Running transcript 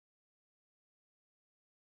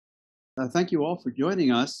Thank you all for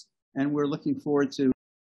joining us, and we're looking forward to.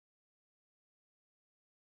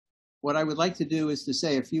 What I would like to do is to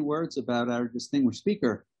say a few words about our distinguished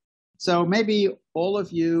speaker. So maybe all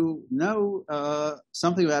of you know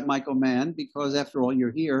something about Michael Mann, because after all,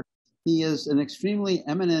 you're here. He is an extremely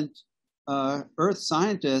eminent Earth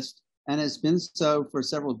scientist and has been so for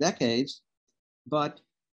several decades. But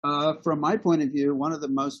from my point of view, one of the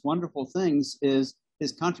most wonderful things is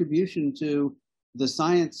his contribution to the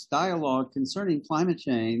science dialogue concerning climate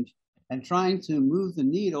change and trying to move the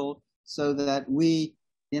needle so that we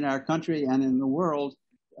in our country and in the world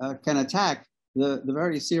can attack the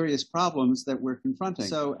very serious problems that we're confronting.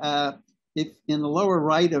 So if in the lower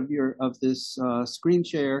right of this screen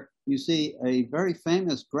share, you see a very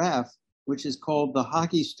famous graph, which is called the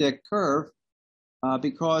hockey stick curve,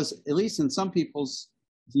 because at least in some people's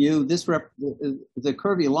view, the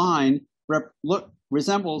curvy line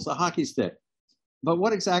resembles a hockey stick. But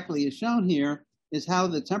what exactly is shown here is how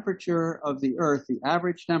the temperature of the Earth, the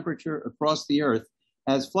average temperature across the Earth,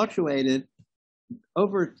 has fluctuated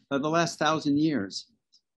over the last 1,000 years.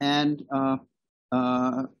 And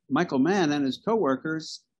Michael Mann and his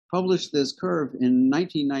co-workers published this curve in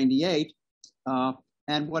 1998.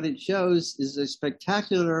 And what it shows is a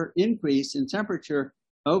spectacular increase in temperature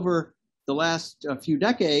over the last few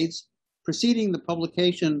decades, preceding the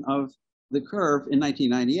publication of the curve in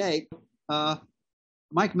 1998.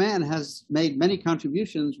 Mike Mann has made many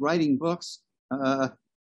contributions, writing books,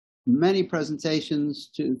 many presentations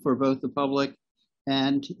for both the public,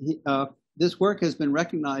 and this work has been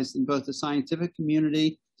recognized in both the scientific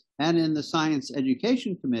community and in the science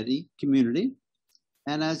education community.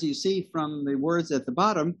 And as you see from the words at the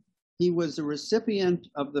bottom, he was a recipient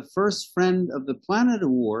of the first Friend of the Planet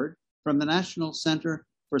Award from the National Center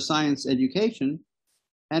for Science Education,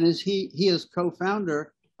 and he is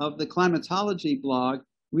co-founder of the climatology blog,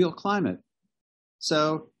 Real Climate.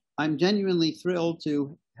 So I'm genuinely thrilled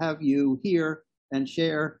to have you here and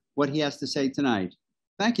share what he has to say tonight.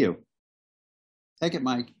 Thank you. Take it,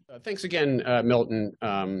 Mike. Thanks again, Milton,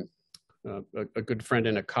 a good friend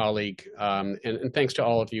and a colleague. And thanks to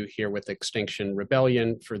all of you here with Extinction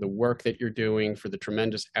Rebellion for the work that you're doing, for the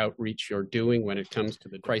tremendous outreach you're doing when it comes to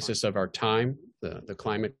the crisis of our time, the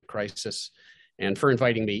climate crisis, and for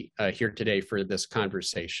inviting me here today for this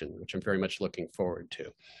conversation, which I'm very much looking forward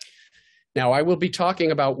to. Now, I will be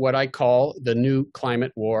talking about what I call the new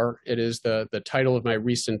climate war. It is the title of my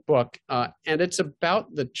recent book, and it's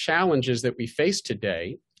about the challenges that we face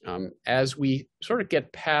today as we sort of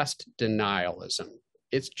get past denialism.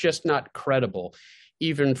 It's just not credible,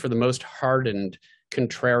 even for the most hardened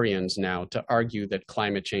contrarians now, to argue that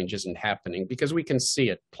climate change isn't happening, because we can see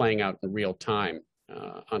it playing out in real time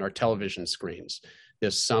on our television screens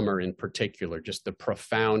this summer in particular, just the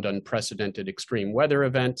profound, unprecedented extreme weather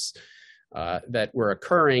events that were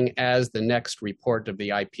occurring as the next report of the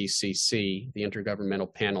IPCC, the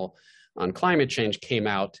Intergovernmental Panel on Climate Change, came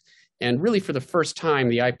out. And really for the first time,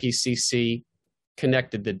 the IPCC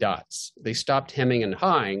connected the dots. They stopped hemming and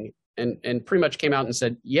hawing and pretty much came out and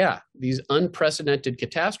said, yeah, these unprecedented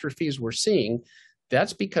catastrophes we're seeing,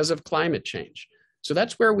 that's because of climate change. So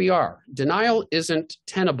that's where we are. Denial isn't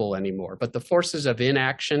tenable anymore, but the forces of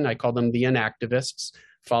inaction, I call them the inactivists,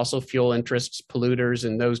 fossil fuel interests, polluters,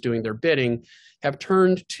 and those doing their bidding, have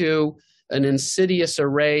turned to an insidious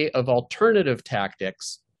array of alternative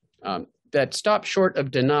tactics that stop short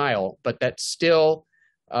of denial, but that still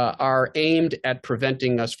are aimed at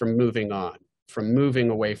preventing us from moving on, from moving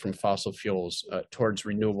away from fossil fuels towards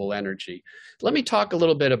renewable energy. Let me talk a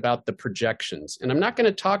little bit about the projections. And I'm not going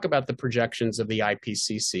to talk about the projections of the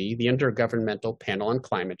IPCC, the Intergovernmental Panel on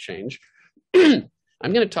Climate Change.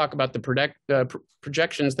 I'm going to talk about the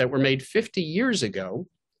projections that were made 50 years ago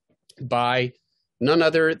by none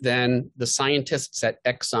other than the scientists at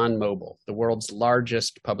ExxonMobil, the world's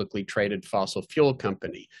largest publicly traded fossil fuel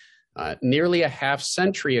company. Nearly a half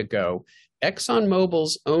century ago,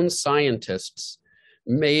 ExxonMobil's own scientists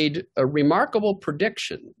made a remarkable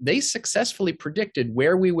prediction. They successfully predicted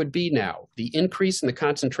where we would be now, the increase in the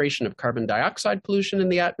concentration of carbon dioxide pollution in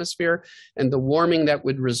the atmosphere and the warming that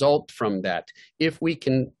would result from that if we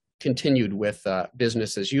continued with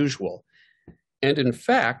business as usual. And in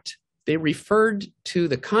fact, they referred to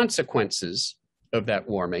the consequences of that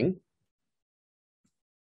warming.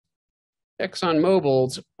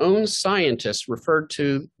 ExxonMobil's own scientists referred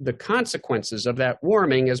to the consequences of that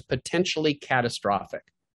warming as potentially catastrophic.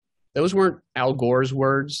 Those weren't Al Gore's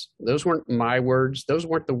words. Those weren't my words. Those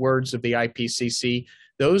weren't the words of the IPCC.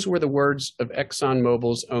 Those were the words of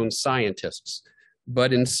ExxonMobil's own scientists.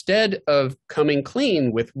 But instead of coming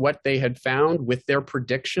clean with what they had found with their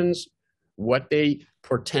predictions, what they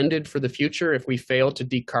portended for the future if we fail to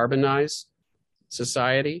decarbonize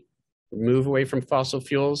society, move away from fossil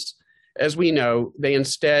fuels. As we know, they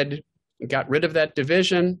instead got rid of that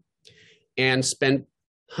division and spent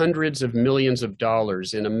hundreds of millions of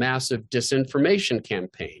dollars in a massive disinformation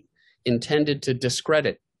campaign intended to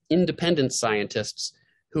discredit independent scientists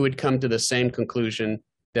who had come to the same conclusion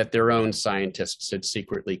that their own scientists had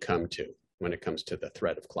secretly come to when it comes to the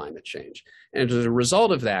threat of climate change. And as a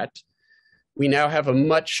result of that, we now have a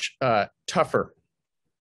much tougher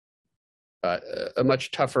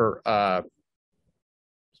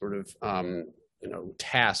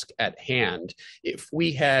task at hand. If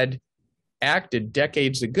we had acted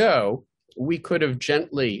decades ago, we could have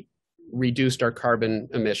gently reduced our carbon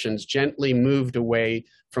emissions, gently moved away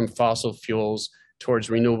from fossil fuels towards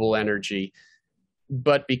renewable energy.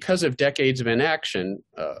 But because of decades of inaction,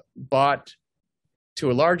 bought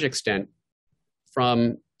to a large extent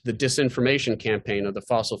from the disinformation campaign of the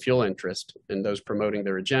fossil fuel interest and those promoting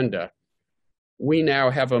their agenda, we now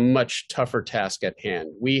have a much tougher task at hand.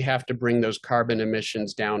 We have to bring those carbon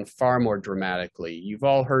emissions down far more dramatically. You've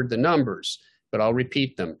all heard the numbers, but I'll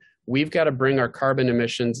repeat them. We've got to bring our carbon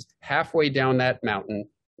emissions halfway down that mountain,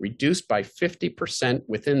 reduced by 50%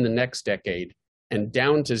 within the next decade, and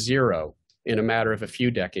down to zero in a matter of a few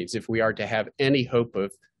decades if we are to have any hope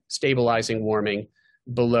of stabilizing warming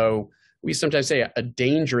below, we sometimes say, a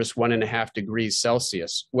dangerous 1.5 degrees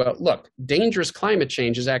Celsius. Well, look, dangerous climate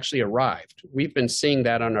change has actually arrived. We've been seeing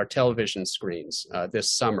that on our television screens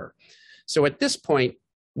this summer. So at this point,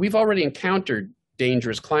 we've already encountered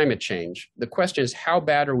dangerous climate change. The question is, how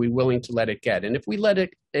bad are we willing to let it get? And if we let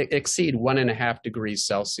it exceed 1.5 degrees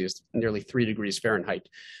Celsius, nearly 3 degrees Fahrenheit,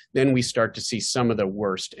 then we start to see some of the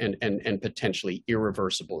worst and potentially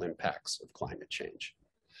irreversible impacts of climate change.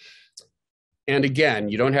 And again,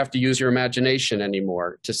 you don't have to use your imagination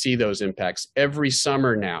anymore to see those impacts. Every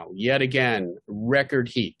summer now, yet again, record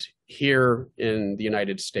heat here in the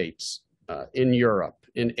United States, in Europe,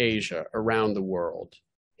 in Asia, around the world.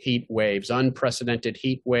 Heat waves, unprecedented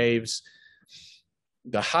heat waves.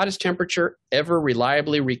 The hottest temperature ever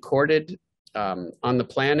reliably recorded on the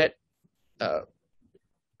planet,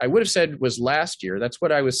 I would have said was last year. That's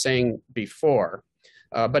what I was saying before.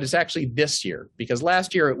 But it's actually this year, because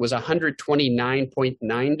last year it was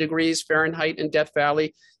 129.9 degrees Fahrenheit in Death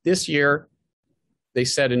Valley. This year, they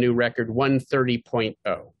set a new record,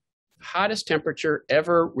 130.0. Hottest temperature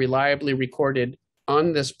ever reliably recorded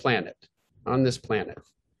on this planet,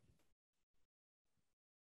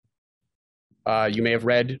 You may have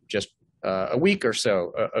read just a week or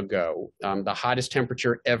so ago, the hottest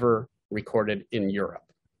temperature ever recorded in Europe.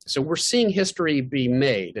 So we're seeing history be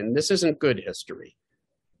made, and this isn't good history.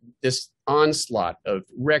 This onslaught of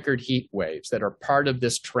record heat waves that are part of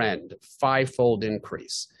this trend, five-fold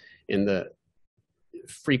increase in the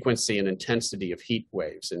frequency and intensity of heat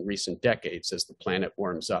waves in recent decades as the planet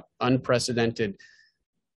warms up. Unprecedented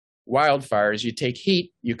wildfires. You take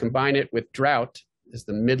heat, you combine it with drought, as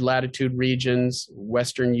the mid-latitude regions,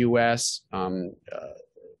 Western US, the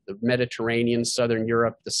Mediterranean, Southern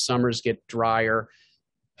Europe, the summers get drier,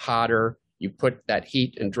 hotter. You put that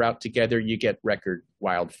heat and drought together, you get record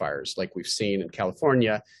wildfires like we've seen in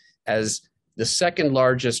California. As the second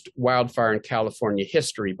largest wildfire in California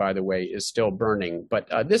history, by the way, is still burning. But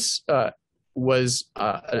this was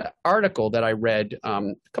an article that I read a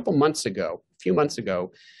few months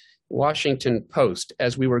ago, Washington Post,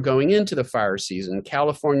 as we were going into the fire season,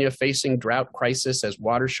 California facing drought crisis as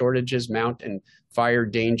water shortages mount and fire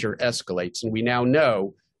danger escalates. And we now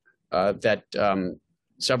know that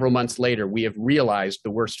several months later, we have realized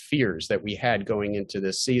the worst fears that we had going into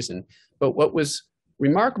this season. But what was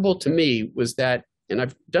remarkable to me was that, and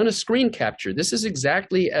I've done a screen capture, this is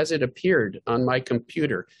exactly as it appeared on my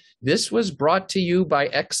computer. This was brought to you by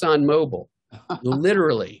ExxonMobil,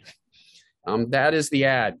 literally. That is the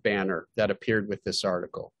ad banner that appeared with this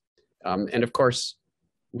article. And of course,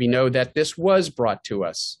 we know that this was brought to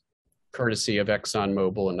us courtesy of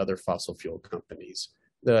ExxonMobil and other fossil fuel companies.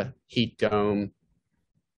 The heat dome,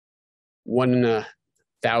 1 in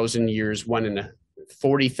 1,000 years, 1 in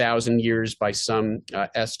 40,000 years by some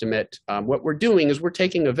estimate. What we're doing is we're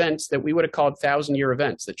taking events that we would have called 1,000-year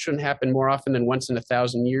events that shouldn't happen more often than once in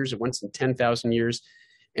 1,000 years or once in 10,000 years,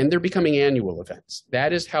 and they're becoming annual events.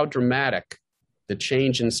 That is how dramatic the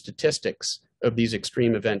change in statistics of these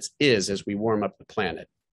extreme events is as we warm up the planet.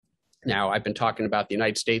 Now, I've been talking about the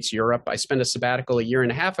United States, Europe. I spent a sabbatical 1.5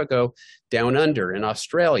 years ago down under in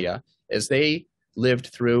Australia as they lived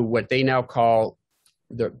through what they now call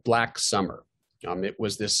the Black Summer. It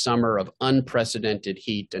was this summer of unprecedented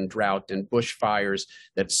heat and drought and bushfires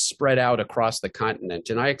that spread out across the continent.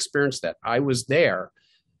 And I experienced that. I was there.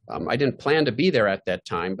 I didn't plan to be there at that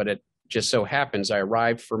time, but it just so happens I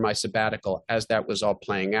arrived for my sabbatical as that was all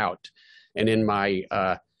playing out. And in my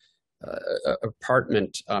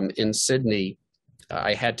apartment in Sydney,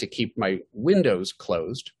 I had to keep my windows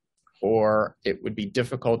closed, or it would be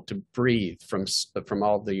difficult to breathe from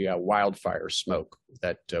all the wildfire smoke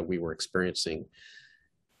that we were experiencing.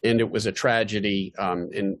 And it was a tragedy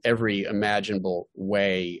in every imaginable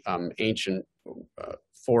way. Ancient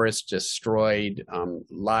forests destroyed,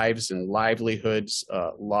 lives and livelihoods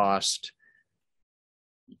lost.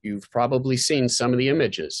 You've probably seen some of the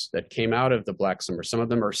images that came out of the Black Summer. Some of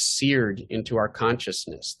them are seared into our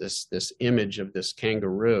consciousness. This image of this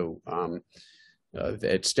kangaroo,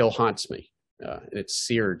 it still haunts me. It's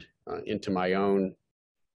seared into my own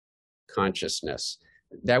consciousness.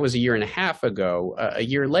 That was a year and a half ago. A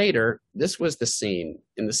year later, this was the scene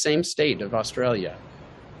in the same state of Australia,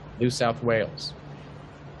 New South Wales.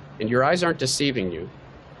 And your eyes aren't deceiving you.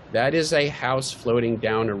 That is a house floating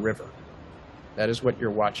down a river. That is what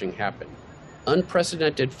you're watching happen.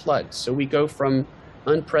 Unprecedented floods. So we go from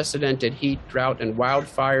unprecedented heat, drought, and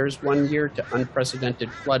wildfires one year to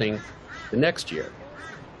unprecedented flooding the next year.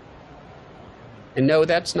 And no,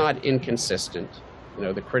 that's not inconsistent. You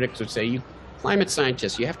know, the critics would say, you climate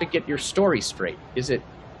scientists, you have to get your story straight. Is it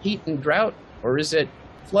heat and drought, or is it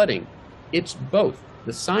flooding? It's both.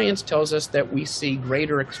 The science tells us that we see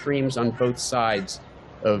greater extremes on both sides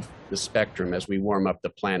of the spectrum as we warm up the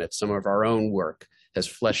planet. Some of our own work has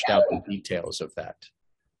fleshed out the details of that.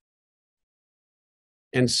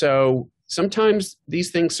 And so sometimes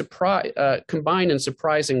these things combine in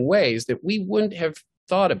surprising ways that we wouldn't have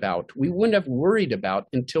thought about, we wouldn't have worried about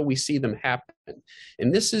until we see them happen.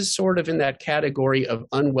 And this is sort of in that category of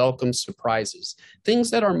unwelcome surprises, things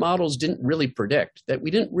that our models didn't really predict, that we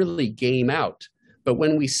didn't really game out. But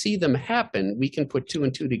when we see them happen, we can put two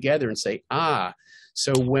and two together and say,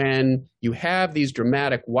 so when you have these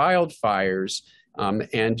dramatic wildfires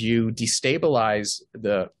and you destabilize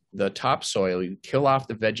the topsoil, you kill off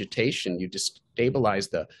the vegetation, you destabilize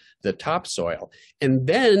the topsoil, and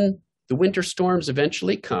then the winter storms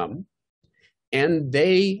eventually come, and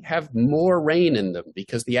they have more rain in them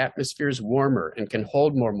because the atmosphere is warmer and can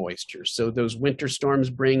hold more moisture. So those winter storms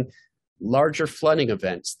bring larger flooding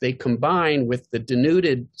events. They combine with the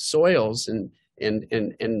denuded soils and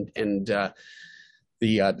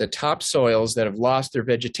the topsoils that have lost their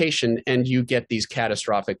vegetation, and you get these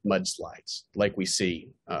catastrophic mudslides like we see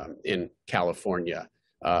in California,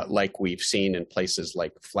 like we've seen in places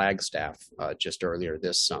like Flagstaff just earlier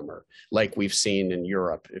this summer, like we've seen in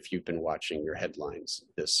Europe if you've been watching your headlines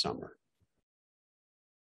this summer.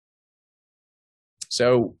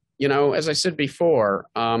 So, you know, as I said before,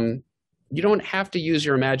 you don't have to use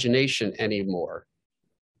your imagination anymore.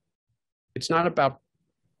 It's not about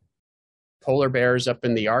polar bears up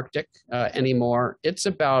in the Arctic anymore. It's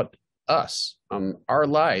about us, our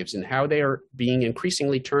lives, and how they are being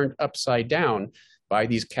increasingly turned upside down by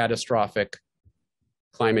these catastrophic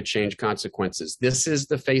climate change consequences. This is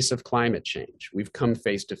the face of climate change. We've come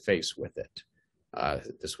face to face with it.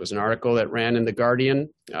 This was an article that ran in The Guardian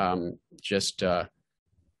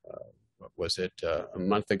what was it, a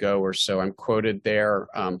month ago or so. I'm quoted there,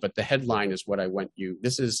 but the headline is what I want you.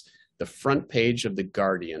 This is the front page of The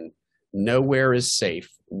Guardian. Nowhere is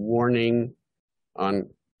safe, warning on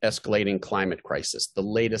escalating climate crisis, the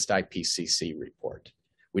latest IPCC report,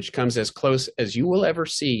 which comes as close as you will ever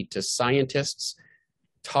see to scientists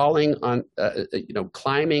climbing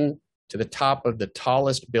to the top of the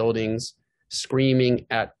tallest buildings, screaming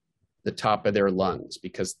at the top of their lungs,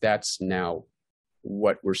 because that's now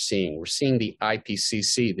what we're seeing. We're seeing the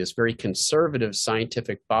IPCC, this very conservative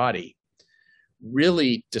scientific body,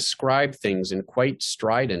 really describe things in quite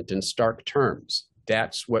strident and stark terms.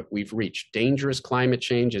 That's what we've reached. Dangerous climate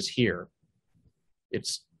change is here.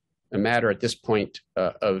 It's a matter at this point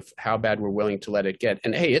of how bad we're willing to let it get.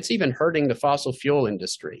 And hey, it's even hurting the fossil fuel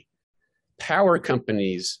industry. Power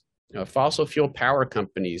companies, fossil fuel power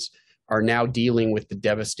companies are now dealing with the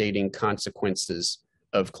devastating consequences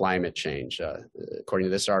of climate change. According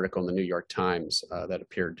to this article in the New York Times that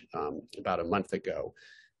appeared about a month ago,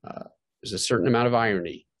 there's a certain amount of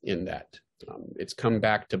irony in that. It's come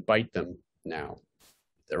back to bite them now.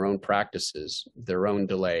 Their own practices, their own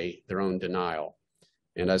delay, their own denial.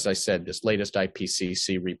 And as I said, this latest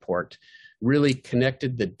IPCC report really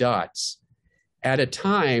connected the dots at a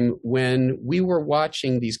time when we were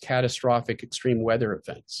watching these catastrophic extreme weather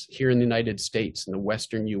events here in the United States, in the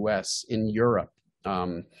Western US, in Europe,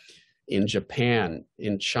 in Japan,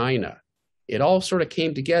 in China, it all sort of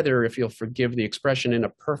came together, if you'll forgive the expression, in a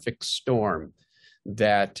perfect storm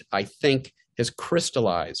that I think has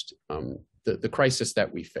crystallized the crisis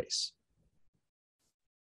that we face.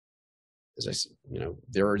 As I said,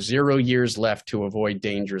 there are 0 years left to avoid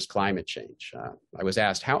dangerous climate change. I was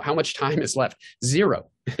asked, how much time is left? 0,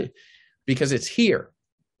 because it's here.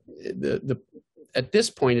 At this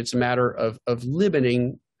point, it's a matter of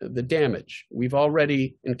limiting the damage. We've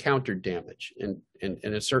already encountered damage, and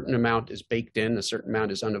a certain amount is baked in, a certain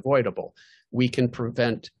amount is unavoidable. We can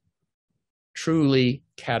prevent truly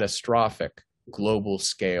catastrophic global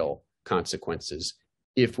scale consequences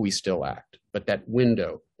if we still act. But that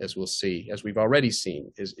window, as we'll see, as we've already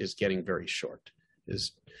seen, is getting very short.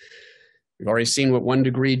 We've already seen what 1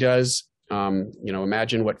 degree does.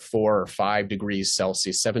 Imagine what 4 or 5 degrees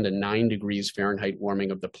Celsius, 7 to 9 degrees Fahrenheit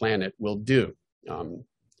warming of the planet will do.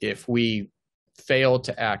 If we fail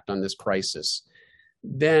to act on this crisis,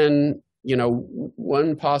 then,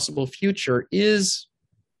 one possible future is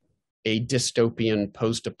a dystopian,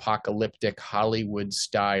 post-apocalyptic,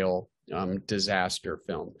 Hollywood-style disaster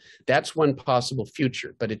film. That's one possible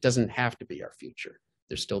future, but it doesn't have to be our future.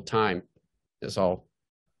 There's still time, as I'll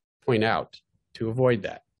point out, to avoid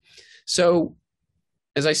that. So,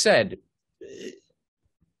 as I said,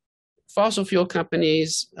 fossil fuel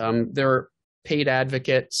companies, they're paid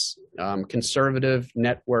advocates, conservative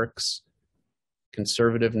networks,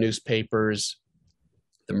 conservative newspapers,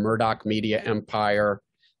 the Murdoch media empire,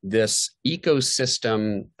 this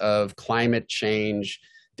ecosystem of climate change,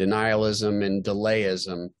 denialism, and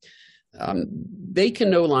delayism, they can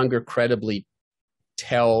no longer credibly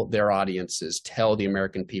tell their audiences, tell the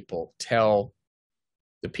American people, tell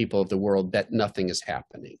the people of the world that nothing is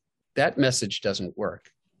happening. That message doesn't work.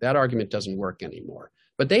 That argument doesn't work anymore.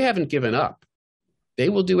 But they haven't given up. They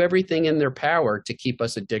will do everything in their power to keep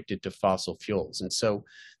us addicted to fossil fuels. And so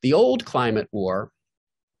the old climate war,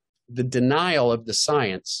 the denial of the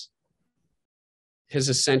science, has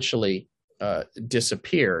essentially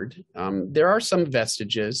disappeared. There are some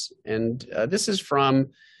vestiges, and this is from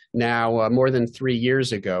now more than 3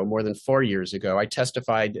 years ago, more than 4 years ago. I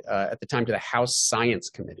testified at the time to the House Science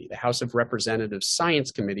Committee, the House of Representatives Science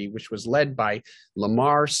Committee, which was led by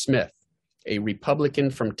Lamar Smith, a Republican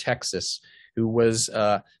from Texas, who was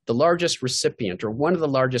the largest recipient, or one of the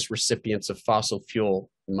largest recipients of fossil fuel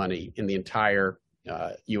money in the entire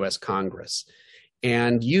US Congress,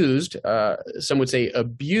 and used, some would say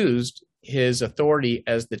abused, his authority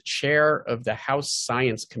as the chair of the House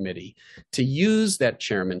Science Committee to use that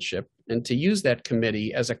chairmanship and to use that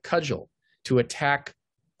committee as a cudgel to attack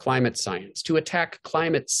climate science, to attack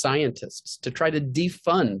climate scientists, to try to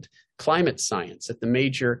defund climate science at the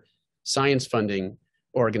major science funding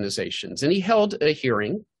organizations. And he held a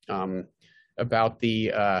hearing about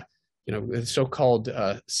the so-called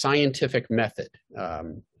scientific method,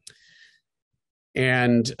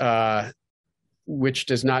 which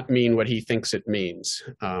does not mean what he thinks it means.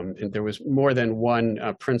 And there was more than one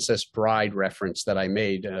Princess Bride reference that I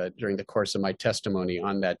made during the course of my testimony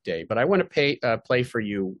on that day. But I want to play for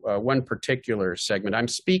you one particular segment. I'm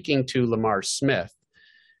speaking to Lamar Smith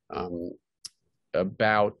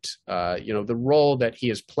about the role that he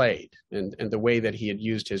has played and the way that he had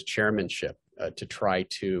used his chairmanship to try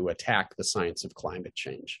to attack the science of climate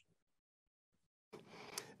change.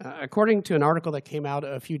 According to an article that came out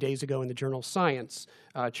a few days ago in the journal Science,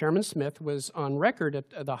 Chairman Smith was on record at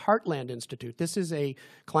the Heartland Institute. This is a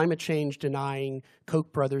climate change denying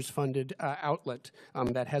Koch brothers funded outlet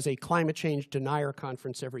that has a climate change denier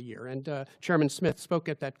conference every year. And Chairman Smith spoke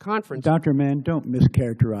at that conference. Dr. Mann, don't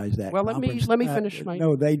mischaracterize that. Well, let me finish my.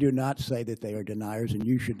 No, they do not say that they are deniers, and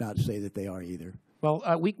you should not say that they are either. Well,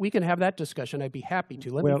 we can have that discussion. I'd be happy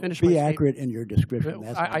to. Let me finish my be statement. accurate in your description.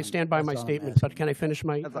 I stand by my statement, but can I finish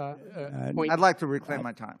my point? I'd like to reclaim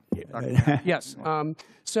my time. Yes.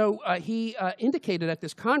 So he indicated at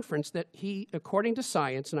this conference that he, according to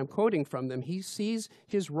Science, and I'm quoting from them, he sees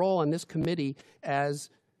his role on this committee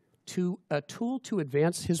as a tool to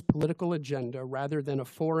advance his political agenda rather than a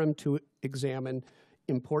forum to examine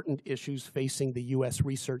important issues facing the U.S.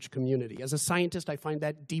 research community. As a scientist, I find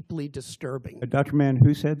that deeply disturbing. Dr. Mann,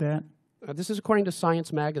 who said that? This is according to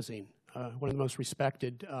Science Magazine, one of the most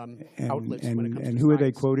respected outlets when it comes to And who science. are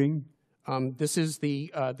they quoting? This is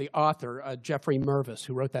the author, Jeffrey Mervis,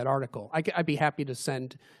 who wrote that article. I'd be happy to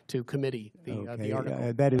send to committee the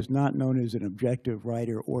article. That is not known as an objective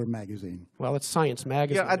writer or magazine. Well, it's Science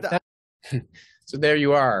Magazine. Yeah, So there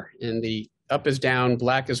you are in the up is down,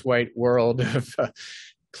 black is white world of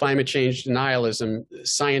climate change denialism.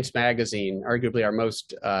 Science Magazine, arguably our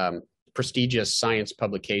most prestigious science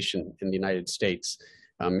publication in the United States,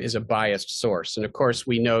 is a biased source. And of course,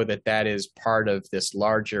 we know that that is part of this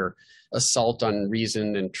larger assault on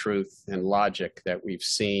reason and truth and logic that we've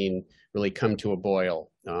seen really come to a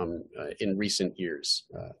boil in recent years.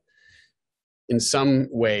 In some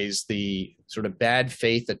ways, the sort of bad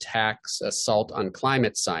faith attacks, assault on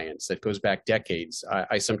climate science that goes back decades,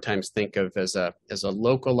 I sometimes think of as a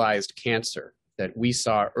localized cancer that we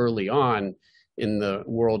saw early on in the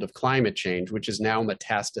world of climate change, which is now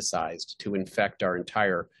metastasized to infect our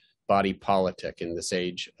entire body politic in this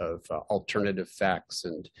age of alternative facts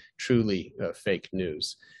and truly fake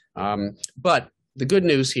news. But the good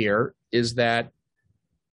news here is that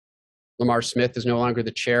Lamar Smith is no longer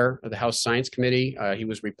the chair of the House Science Committee. He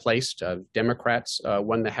was replaced. Democrats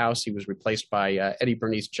won the House. He was replaced by Eddie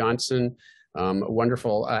Bernice Johnson, a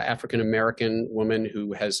wonderful African-American woman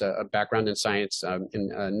who has a background in science,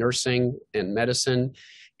 in nursing and medicine,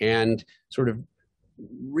 and sort of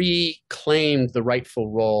reclaimed the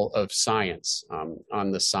rightful role of science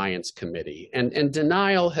on the Science Committee. And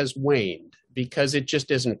denial has waned because it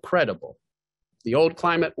just isn't credible. The old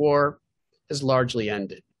climate war has largely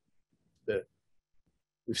ended.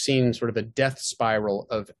 We've seen sort of a death spiral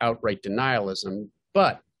of outright denialism,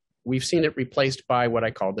 but we've seen it replaced by what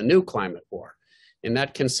I call the new climate war. And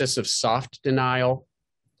that consists of soft denial.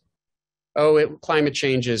 Oh, climate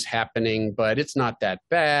change is happening, but it's not that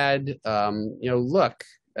bad. Look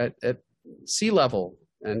at sea level.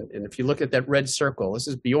 And if you look at that red circle, this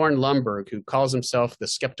is Bjorn Lomborg, who calls himself the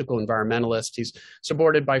skeptical environmentalist. He's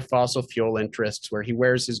supported by fossil fuel interests, where he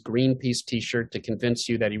wears his Greenpeace t-shirt to convince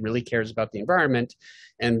you that he really cares about the environment,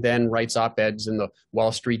 and then writes op-eds in the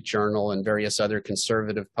Wall Street Journal and various other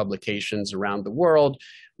conservative publications around the world,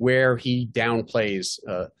 where he downplays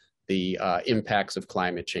the impacts of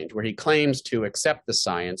climate change, where he claims to accept the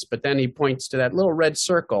science, but then he points to that little red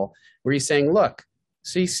circle where he's saying, look,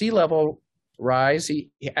 see sea level rise.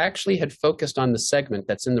 He actually had focused on the segment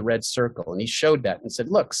that's in the red circle, and he showed that and said,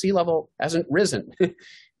 look, sea level hasn't risen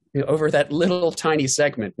over that little tiny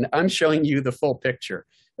segment. And I'm showing you the full picture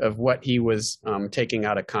of what he was taking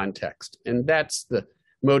out of context. And that's the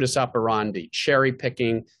modus operandi, cherry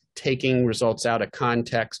picking, taking results out of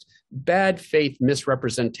context, bad faith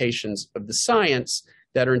misrepresentations of the science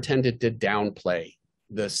that are intended to downplay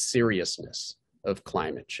the seriousness of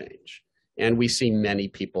climate change. And we see many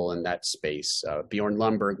people in that space. Bjorn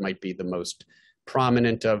Lomborg might be the most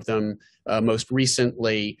prominent of them. Most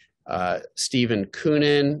recently, Stephen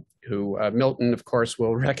Koonin, who Milton, of course,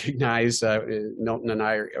 will recognize. Milton and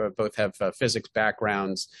I both have physics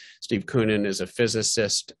backgrounds. Steve Koonin is a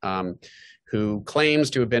physicist who claims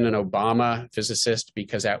to have been an Obama physicist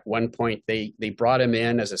because at one point they brought him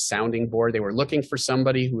in as a sounding board. They were looking for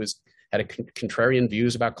somebody who had contrarian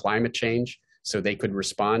views about climate change, so they could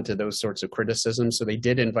respond to those sorts of criticisms. So they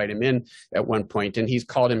did invite him in at one point, and he's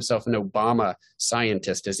called himself an Obama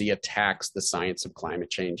scientist as he attacks the science of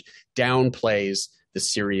climate change, downplays the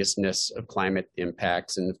seriousness of climate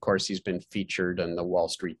impacts. And of course, he's been featured in the Wall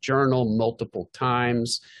Street Journal multiple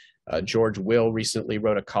times. George Will recently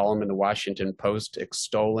wrote a column in the Washington Post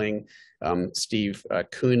extolling Steve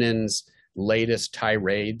Koonin's latest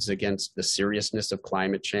tirades against the seriousness of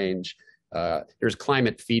climate change. There's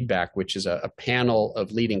Climate Feedback, which is a panel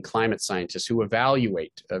of leading climate scientists who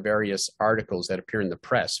evaluate various articles that appear in the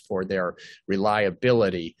press for their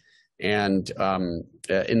reliability. And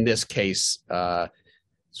in this case,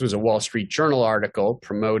 this was a Wall Street Journal article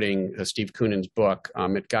promoting Steve Koonin's book.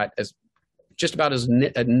 It got just about as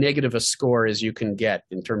negative a score as you can get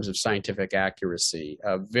in terms of scientific accuracy,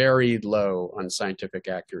 very low on scientific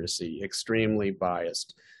accuracy, extremely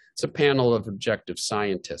biased. It's a panel of objective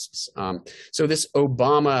scientists. So this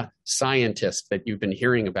Obama scientist that you've been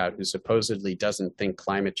hearing about, who supposedly doesn't think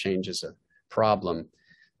climate change is a problem,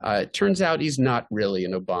 it turns out he's not really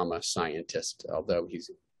an Obama scientist, although he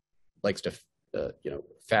likes to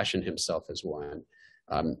fashion himself as one.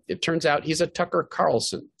 It turns out he's a Tucker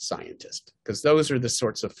Carlson scientist, because those are the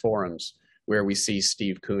sorts of forums where we see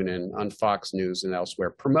Steve Koonin on Fox News and elsewhere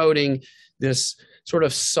promoting this sort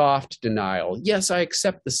of soft denial. Yes, I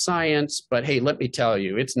accept the science, but hey, let me tell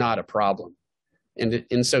you, it's not a problem. And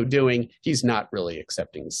in so doing, he's not really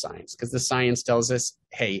accepting the science, because the science tells us,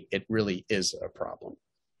 hey, it really is a problem.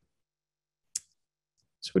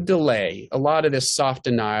 So delay, a lot of this soft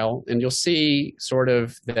denial, and you'll see sort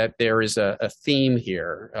of that there is a theme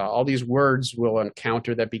here. All these words we'll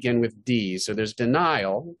encounter that begin with D. So there's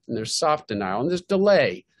denial, and there's soft denial, and there's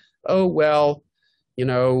delay. Oh, well,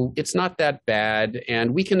 it's not that bad,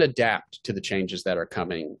 and we can adapt to the changes that are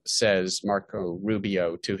coming, says Marco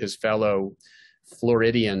Rubio to his fellow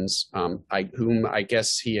Floridians, whom I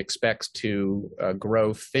guess he expects to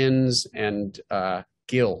grow fins and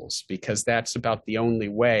gills, because that's about the only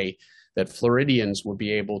way that Floridians will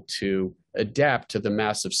be able to adapt to the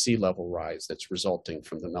massive sea level rise that's resulting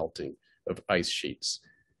from the melting of ice sheets.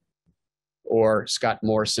 Or Scott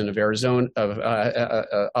Morrison of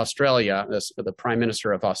Australia, the Prime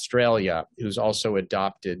Minister of Australia, who's also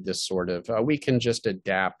adopted this sort of, we can just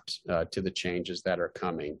adapt to the changes that are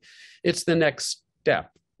coming. It's the next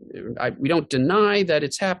step. We don't deny that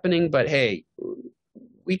it's happening, but hey,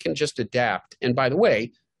 we can just adapt. And by the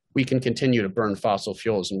way, we can continue to burn fossil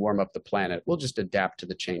fuels and warm up the planet. We'll just adapt to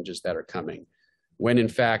the changes that are coming. When in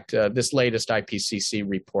fact, this latest IPCC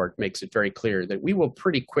report makes it very clear that we will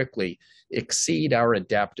pretty quickly exceed our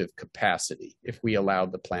adaptive capacity if we allow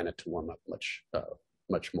the planet to warm up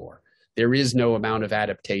much more. There is no amount of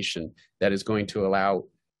adaptation that is going to allow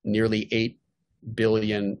nearly 8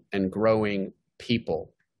 billion and growing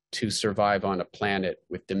people to survive on a planet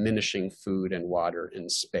with diminishing food and water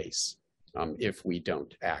and space if we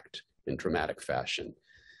don't act in dramatic fashion.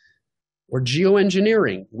 Or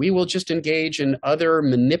geoengineering. We will just engage in other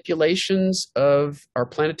manipulations of our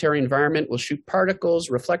planetary environment. We'll shoot particles,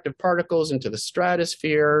 reflective particles into the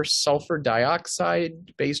stratosphere, sulfur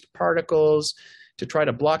dioxide-based particles to try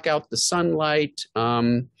to block out the sunlight.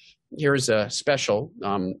 Here's a special,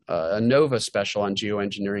 a NOVA special on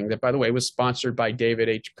geoengineering that, by the way, was sponsored by David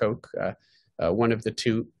H. Koch, one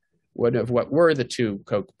of what were the two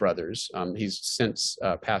Koch brothers. He's since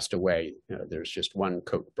passed away. There's just one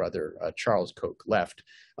Koch brother, Charles Koch, left.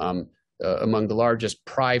 Among the largest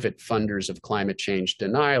private funders of climate change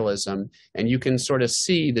denialism. And you can sort of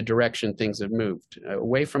see the direction things have moved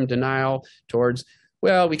away from denial towards,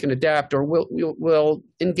 well, we can adapt, or we'll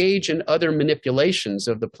engage in other manipulations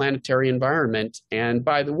of the planetary environment. And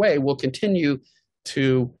by the way, we'll continue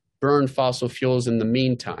to burn fossil fuels in the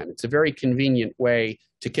meantime. It's a very convenient way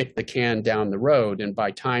to kick the can down the road and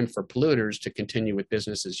buy time for polluters to continue with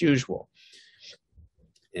business as usual.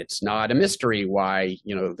 It's not a mystery why,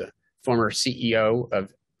 the former CEO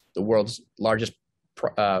of the world's largest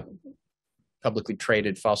publicly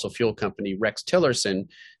traded fossil fuel company, Rex Tillerson,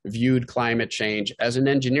 viewed climate change as an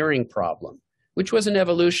engineering problem, which was an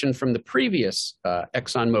evolution from the previous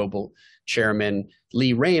ExxonMobil chairman,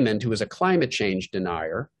 Lee Raymond, who was a climate change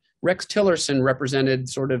denier. Rex Tillerson represented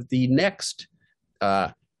sort of the next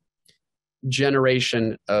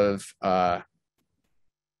generation of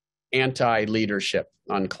anti-leadership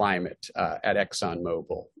on climate at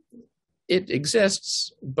ExxonMobil. It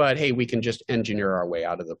exists, but hey, we can just engineer our way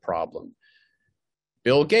out of the problem.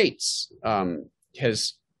 Bill Gates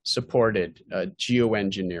has supported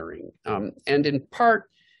geoengineering, and in part,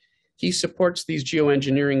 he supports these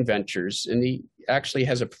geoengineering ventures, and he actually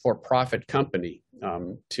has a for-profit company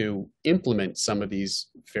to implement some of these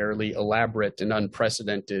fairly elaborate and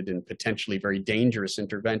unprecedented and potentially very dangerous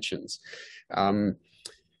interventions,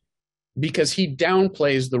 because he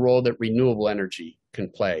downplays the role that renewable energy can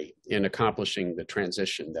play in accomplishing the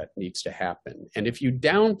transition that needs to happen. And if you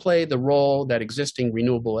downplay the role that existing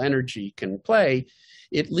renewable energy can play,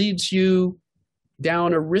 it leads you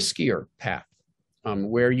down a riskier path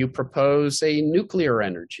where you propose a nuclear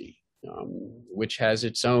energy, which has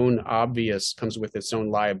its own comes with its own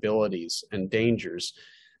liabilities and dangers,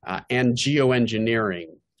 and geoengineering,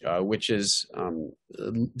 which is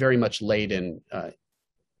very much laden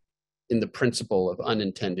in the principle of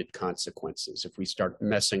unintended consequences. If we start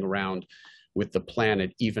messing around with the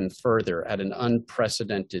planet even further at an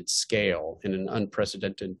unprecedented scale, in an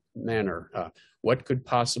unprecedented manner, what could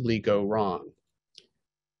possibly go wrong?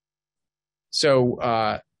 So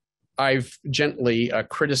I've gently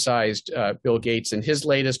criticized Bill Gates in his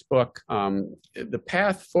latest book. The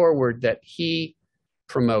path forward that he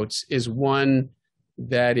promotes is one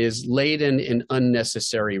that is laden in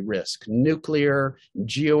unnecessary risk. Nuclear,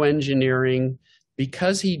 geoengineering,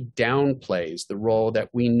 because he downplays the role that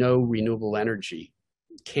we know renewable energy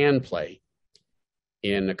can play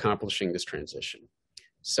in accomplishing this transition.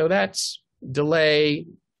 So that's delay,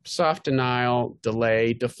 soft denial,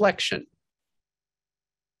 delay, deflection.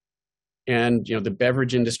 And the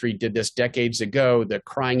beverage industry did this decades ago. The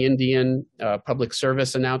Crying Indian public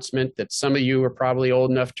service announcement that some of you are probably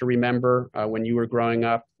old enough to remember when you were growing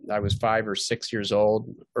up. I was 5 or 6 years old,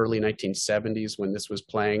 early 1970s when this was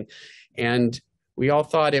playing. And we all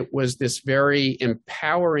thought it was this very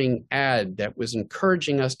empowering ad that was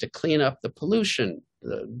encouraging us to clean up the pollution,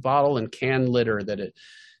 the bottle and can litter that it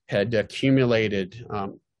had accumulated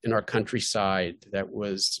in our countryside that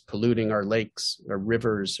was polluting our lakes, our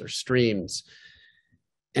rivers, our streams.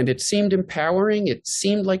 And it seemed empowering. It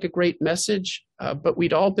seemed like a great message, but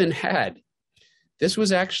we'd all been had. This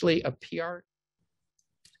was actually a PR.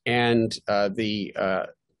 And the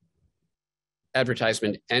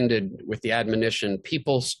advertisement ended with the admonition,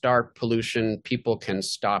 people start pollution, people can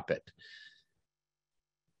stop it.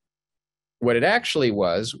 What it actually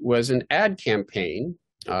was an ad campaign.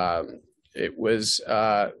 It was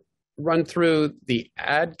run through the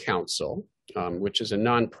Ad Council, which is a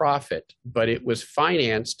nonprofit, but it was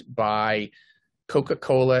financed by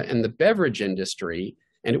Coca-Cola and the beverage industry,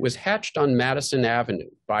 and it was hatched on Madison Avenue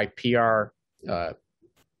by PR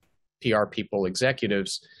people,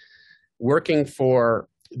 executives working for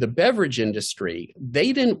the beverage industry.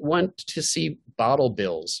 They didn't want to see bottle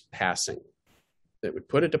bills passing. That would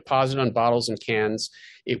put a deposit on bottles and cans.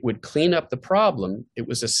 It would clean up the problem. It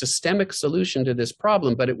was a systemic solution to this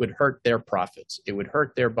problem, but it would hurt their profits. It would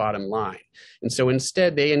hurt their bottom line. And so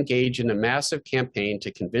instead, they engaged in a massive campaign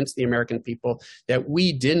to convince the American people that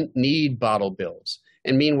we didn't need bottle bills.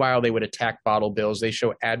 And meanwhile, they would attack bottle bills. They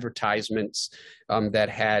show advertisements that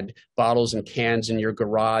had bottles and cans in your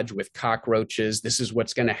garage with cockroaches. This is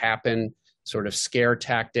what's going to happen, sort of scare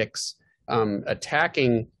tactics,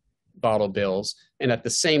 attacking bottle bills. And at the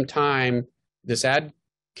same time, this ad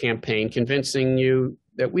campaign convincing you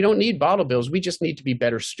that we don't need bottle bills. We just need to be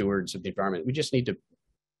better stewards of the environment. We just need to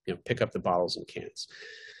pick up the bottles and cans.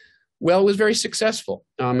 Well, it was very successful.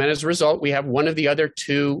 And as a result, we have one of the other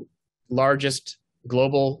two largest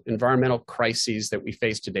global environmental crises that we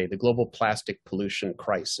face today, the global plastic pollution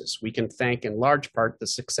crisis. We can thank in large part the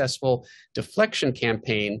successful deflection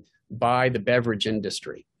campaign by the beverage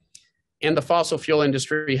industry. And the fossil fuel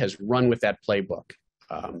industry has run with that playbook.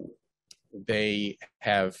 They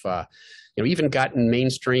have even gotten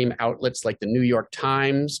mainstream outlets like the New York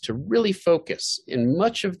Times to really focus in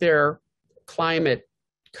much of their climate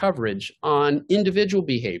coverage on individual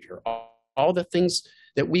behavior, all the things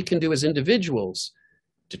that we can do as individuals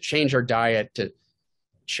to change our diet, to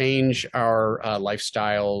change our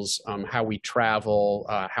lifestyles, how we travel,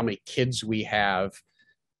 how many kids we have,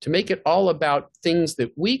 to make it all about things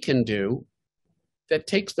that we can do that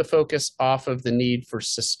takes the focus off of the need for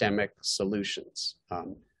systemic solutions.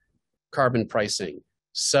 Carbon pricing,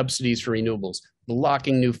 subsidies for renewables,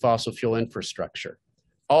 blocking new fossil fuel infrastructure,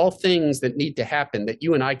 all things that need to happen that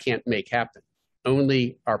you and I can't make happen.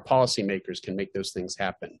 Only our policymakers can make those things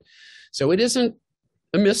happen. So it isn't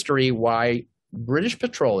a mystery why British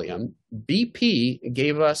Petroleum, BP,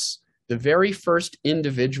 gave us the very first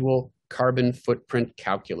individual carbon footprint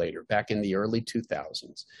calculator back in the early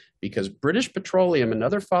 2000s, because British Petroleum and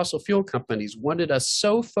other fossil fuel companies wanted us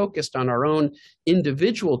so focused on our own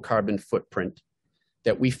individual carbon footprint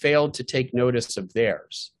that we failed to take notice of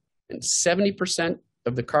theirs. And 70%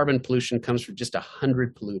 of the carbon pollution comes from just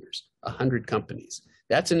 100 polluters, 100 companies.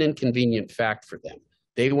 That's an inconvenient fact for them.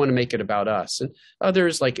 They want to make it about us. And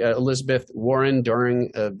others like Elizabeth Warren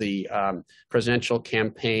during the presidential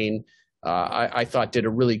campaign, I thought did a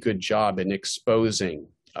really good job in exposing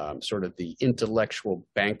sort of the intellectual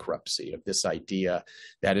bankruptcy of this idea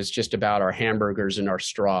that is just about our hamburgers and our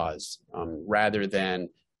straws rather than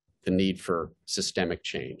the need for systemic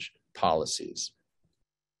change policies.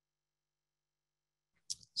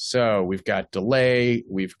 So we've got delay,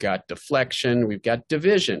 we've got deflection, we've got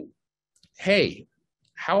division. Hey,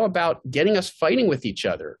 how about getting us fighting with each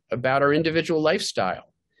other about our individual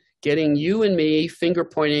lifestyle? Getting you and me finger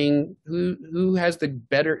pointing who has the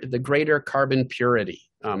greater carbon purity.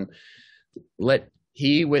 Let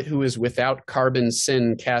he who is without carbon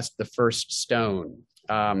sin cast the first stone.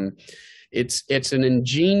 It's an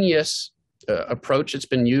ingenious approach. It's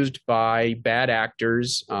been used by bad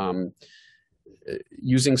actors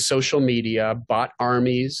using social media, bot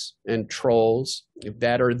armies and trolls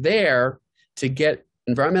that are there to get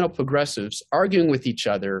environmental progressives arguing with each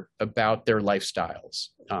other about their lifestyles.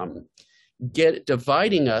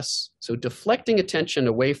 Dividing us, so deflecting attention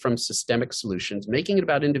away from systemic solutions, making it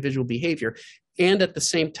about individual behavior, and at the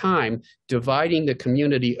same time, dividing the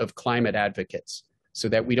community of climate advocates so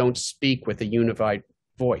that we don't speak with a unified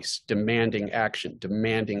voice, demanding action,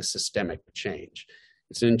 demanding systemic change.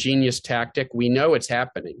 It's an ingenious tactic. We know it's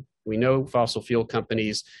happening. We know fossil fuel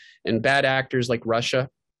companies and bad actors like Russia,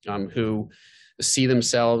 who see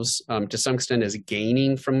themselves to some extent as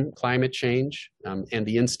gaining from climate change and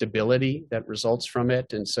the instability that results from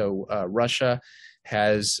it. And so Russia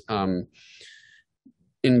has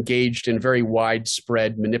engaged in very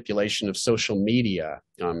widespread manipulation of social media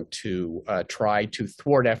to try to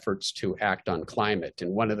thwart efforts to act on climate.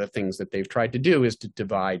 And one of the things that they've tried to do is to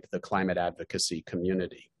divide the climate advocacy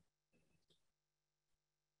community.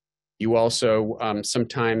 You also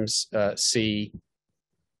sometimes see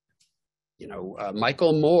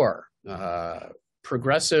Michael Moore,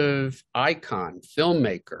 progressive icon,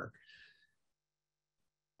 filmmaker,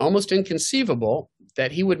 almost inconceivable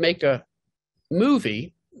that he would make a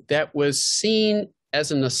movie that was seen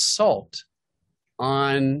as an assault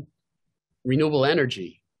on renewable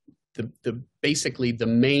energy, basically the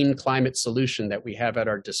main climate solution that we have at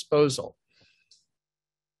our disposal.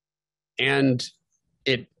 And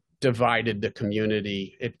it divided the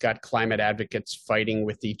community. It got climate advocates fighting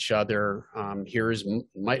with each other. Here is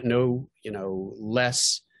no,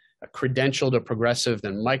 less credentialed or progressive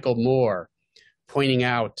than Michael Moore pointing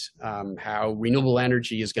out how renewable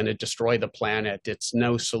energy is going to destroy the planet. It's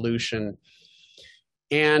no solution.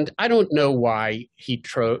 And I don't know why he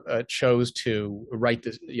chose to write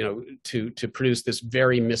this, to produce this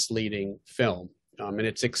very misleading film. And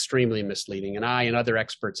it's extremely misleading. And I and other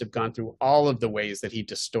experts have gone through all of the ways that he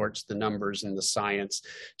distorts the numbers and the science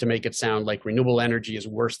to make it sound like renewable energy is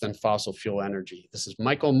worse than fossil fuel energy. This is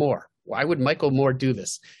Michael Moore. Why would Michael Moore do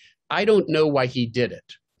this? I don't know why he did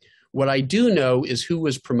it. What I do know is who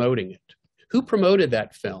was promoting it. Who promoted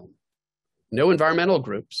that film? No environmental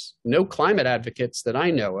groups, no climate advocates that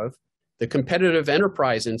I know of. The Competitive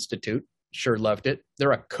Enterprise Institute sure loved it.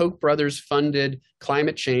 They're a Koch brothers funded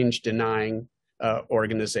climate change denying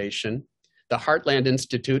organization. The Heartland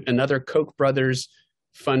Institute, another Koch brothers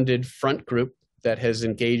funded front group that has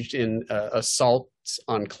engaged in assaults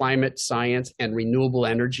on climate science and renewable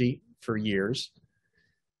energy for years.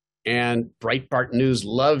 And Breitbart News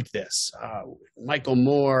loved this. Michael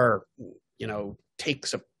Moore,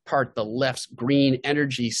 takes apart the left's green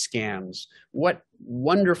energy scams. What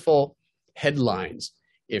wonderful headlines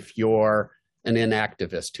if you're an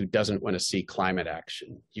inactivist who doesn't want to see climate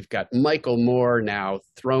action. You've got Michael Moore now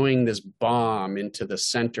throwing this bomb into the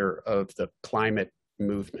center of the climate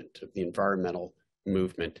movement, of the environmental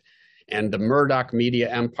movement. And the Murdoch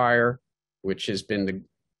media empire, which has been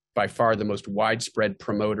by far the most widespread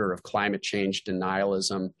promoter of climate change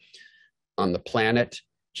denialism on the planet,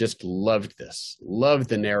 just loved this, loved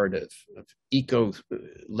the narrative of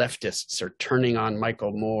eco-leftists are turning on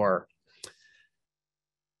Michael Moore.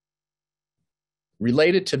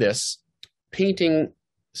 Related to this, painting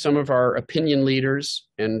some of our opinion leaders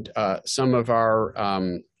and some of our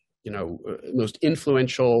most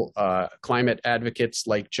influential climate advocates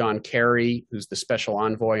like John Kerry, who's the special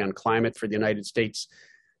envoy on climate for the United States,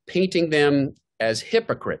 painting them as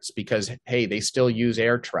hypocrites because, hey, they still use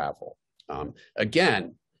air travel.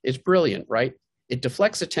 Again, it's brilliant, right? It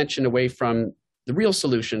deflects attention away from the real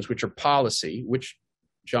solutions, which are policy, which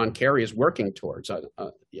John Kerry is working towards,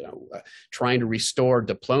 trying to restore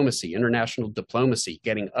diplomacy, international diplomacy,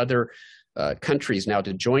 getting other countries now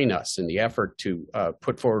to join us in the effort to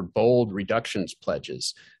put forward bold reductions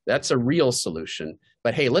pledges. That's a real solution.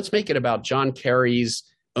 But hey, let's make it about John Kerry's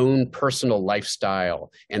own personal lifestyle,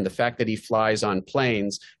 and the fact that he flies on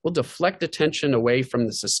planes will deflect attention away from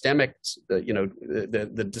the systemic,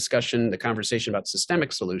 the discussion, the conversation about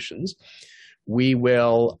systemic solutions. We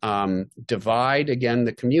will divide, again,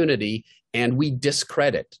 the community, and we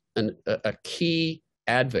discredit a key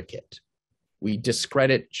advocate. We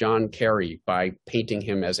discredit John Kerry by painting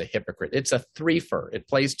him as a hypocrite. It's a threefer. It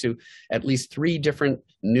plays to at least 3 different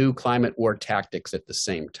new climate war tactics at the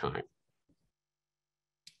same time.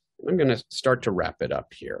 I'm going to start to wrap it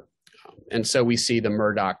up here. And so we see the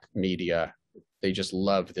Murdoch media, they just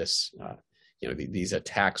love this, these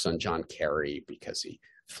attacks on John Kerry because he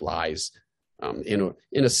flies in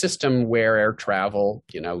a system where air travel,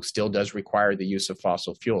 still does require the use of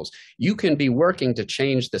fossil fuels. You can be working to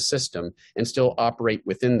change the system and still operate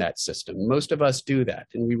within that system. Most of us do that,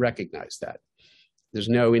 and we recognize that. There's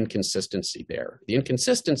no inconsistency there. The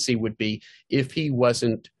inconsistency would be if he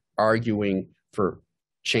wasn't arguing for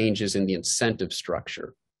changes in the incentive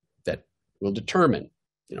structure that will determine,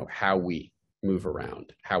 how we move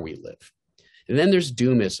around, how we live. And then there's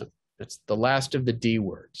doomism. That's the last of the D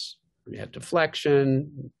words. We had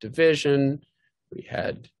deflection, division, we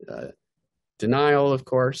had denial, of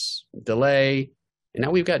course, delay, and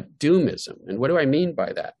now we've got doomism. And what do I mean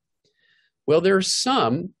by that? Well, there are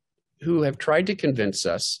some who have tried to convince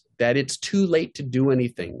us that it's too late to do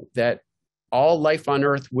anything, that all life on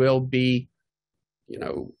Earth will be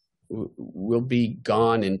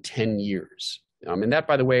gone in 10 years. And that,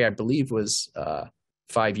 by the way, I believe was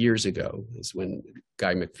 5 years ago is when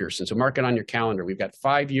Guy McPherson. So mark it on your calendar. We've got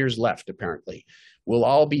 5 years left, apparently. We'll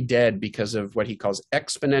all be dead because of what he calls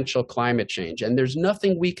exponential climate change. And there's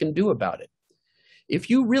nothing we can do about it. If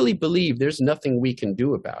you really believe there's nothing we can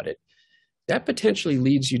do about it, that potentially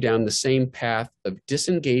leads you down the same path of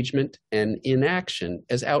disengagement and inaction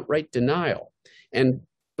as outright denial. And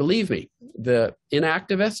believe me, the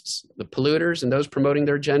inactivists, the polluters, and those promoting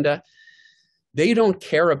their agenda, they don't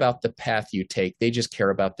care about the path you take. They just care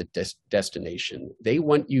about the destination. They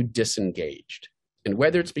want you disengaged. And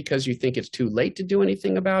whether it's because you think it's too late to do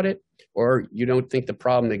anything about it, or you don't think the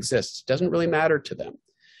problem exists, doesn't really matter to them.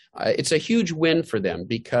 It's a huge win for them,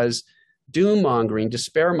 because doom mongering,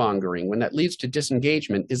 despair mongering, when that leads to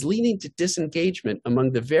disengagement, is leading to disengagement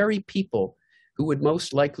among the very people who would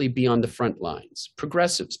most likely be on the front lines.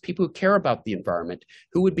 Progressives, people who care about the environment,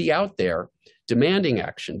 who would be out there demanding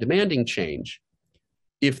action, demanding change,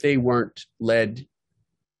 if they weren't led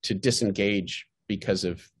to disengage because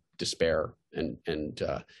of despair and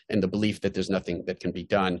the belief that there's nothing that can be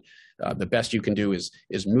done. The best you can do is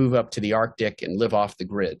move up to the Arctic and live off the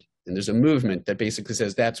grid. And there's a movement that basically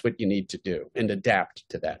says that's what you need to do, and adapt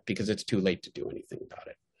to that, because it's too late to do anything about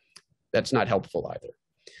it. That's not helpful either.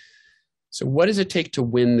 So what does it take to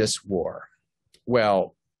win this war?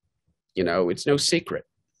 Well, it's no secret.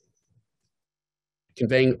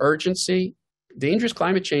 Conveying urgency, dangerous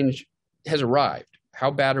climate change has arrived.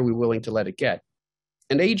 How bad are we willing to let it get?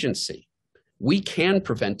 And agency. We can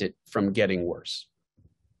prevent it from getting worse.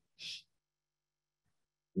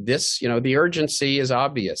 The urgency is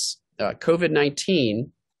obvious.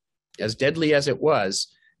 COVID-19, as deadly as it was,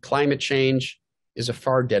 climate change is a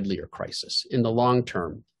far deadlier crisis. In the long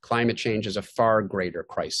term, climate change is a far greater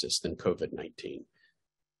crisis than COVID-19.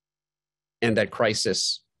 And that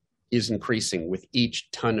crisis is increasing with each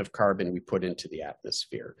ton of carbon we put into the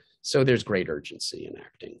atmosphere. So there's great urgency in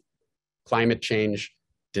acting. Climate change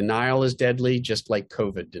denial is deadly, just like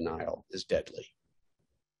COVID denial is deadly.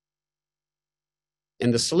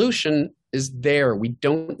 And the solution is there. We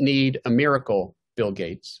don't need a miracle, Bill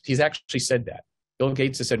Gates. He's actually said that. Bill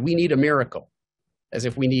Gates has said, we need a miracle, as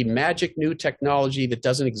if we need magic new technology that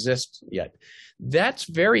doesn't exist yet. That's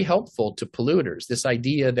very helpful to polluters, this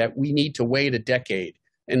idea that we need to wait a decade,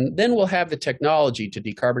 and then we'll have the technology to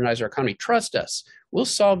decarbonize our economy. Trust us, we'll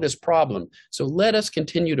solve this problem. So let us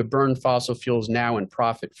continue to burn fossil fuels now and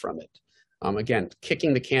profit from it. Again,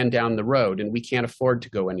 kicking the can down the road, and we can't afford to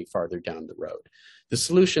go any farther down the road. The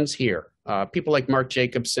solution's here. People like Mark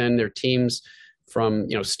Jacobson, their teams from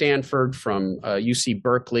Stanford, from UC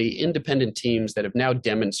Berkeley, independent teams that have now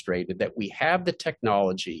demonstrated that we have the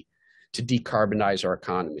technology to decarbonize our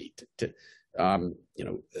economy, to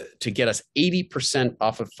get us 80%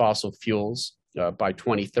 off of fossil fuels by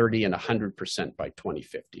 2030 and 100% by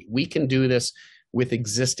 2050. We can do this with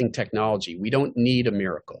existing technology. We don't need a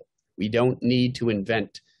miracle. We don't need to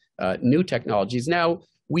invent new technologies. Now,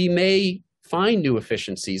 we may find new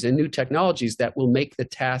efficiencies and new technologies that will make the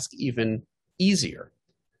task even easier.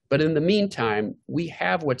 But in the meantime, we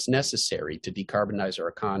have what's necessary to decarbonize our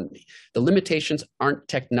economy. The limitations aren't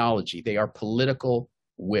technology, they are political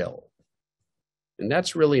will. And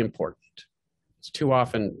that's really important. It's too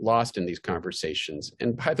often lost in these conversations.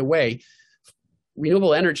 And by the way,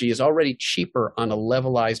 renewable energy is already cheaper on a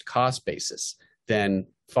levelized cost basis than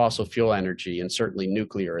fossil fuel energy, and certainly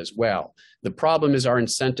nuclear as well. The problem is our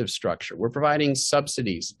incentive structure. We're providing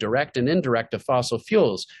subsidies, direct and indirect, to fossil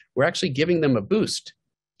fuels. We're actually giving them a boost.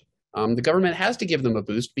 The government has to give them a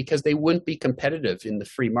boost because they wouldn't be competitive in the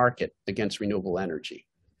free market against renewable energy.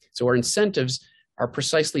 So our incentives are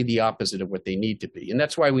precisely the opposite of what they need to be. And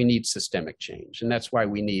that's why we need systemic change. And that's why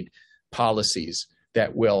we need policies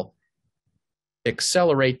that will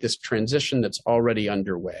accelerate this transition that's already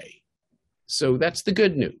underway. So that's the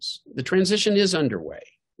good news. The transition is underway.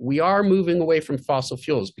 We are moving away from fossil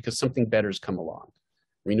fuels because something better has come along.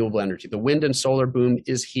 Renewable energy. The wind and solar boom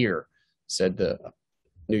is here, said the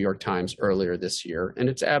New York Times earlier this year, and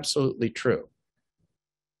it's absolutely true.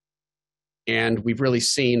 And we've really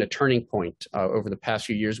seen a turning point over the past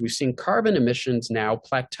few years. We've seen carbon emissions now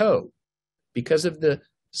plateau because of the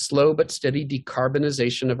slow but steady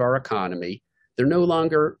decarbonization of our economy. They're no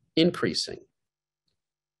longer increasing.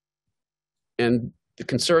 And the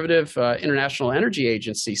conservative International Energy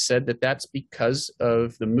Agency said that that's because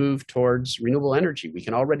of the move towards renewable energy. We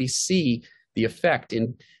can already see the effect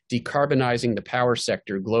in decarbonizing the power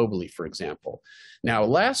sector globally, for example. Now,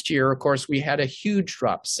 last year, of course, we had a huge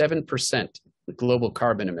drop, 7% global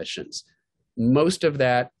carbon emissions. Most of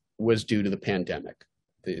that was due to the pandemic,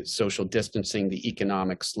 the social distancing, the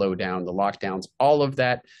economic slowdown, the lockdowns. All of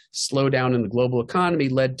that slowdown in the global economy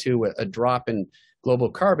led to a drop in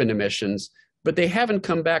global carbon emissions, but they haven't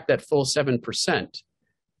come back that full 7%.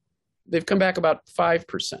 They've come back about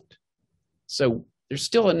 5%. So there's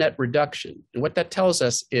still a net reduction. And what that tells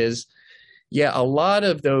us is, yeah, a lot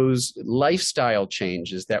of those lifestyle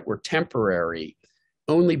changes that were temporary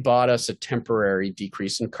only bought us a temporary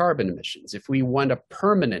decrease in carbon emissions. If we want a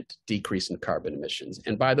permanent decrease in carbon emissions,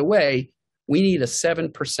 and by the way, we need a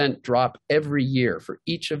 7% drop every year for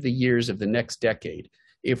each of the years of the next decade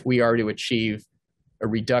if we are to achieve a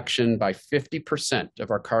reduction by 50% of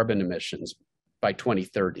our carbon emissions by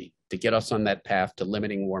 2030 to get us on that path to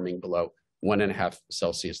limiting warming below 1.5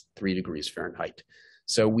 Celsius, 3 degrees Fahrenheit.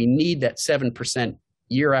 So we need that 7%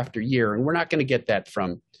 year after year, and we're not going to get that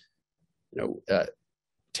from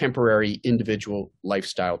temporary individual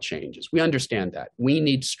lifestyle changes. We understand that. We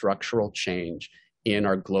need structural change in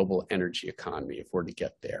our global energy economy if we're to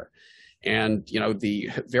get there. And the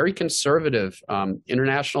very conservative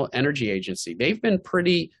International Energy Agency, they've been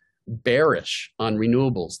pretty bearish on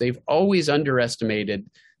renewables. They've always underestimated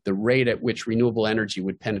the rate at which renewable energy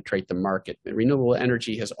would penetrate the market. Renewable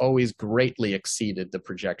energy has always greatly exceeded the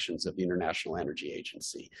projections of the International Energy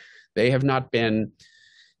Agency. They have not been,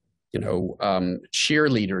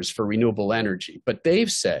 cheerleaders for renewable energy, but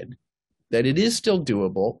they've said that it is still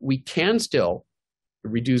doable. We can still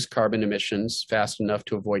reduce carbon emissions fast enough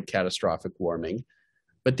to avoid catastrophic warming,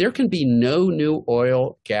 but there can be no new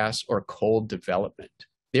oil, gas, or coal development.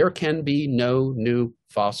 There can be no new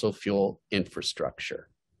fossil fuel infrastructure.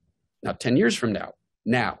 Now, 10 years from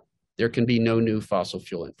now, there can be no new fossil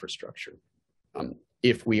fuel infrastructure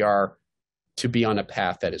if we are to be on a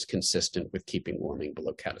path that is consistent with keeping warming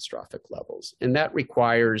below catastrophic levels. And that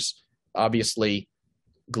requires, obviously,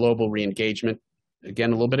 global re-engagement. Again,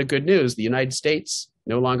 a little bit of good news. The United States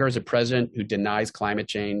no longer has a president who denies climate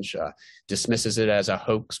change, dismisses it as a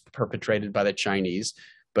hoax perpetrated by the Chinese,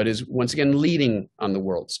 but is once again leading on the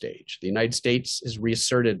world stage. The United States has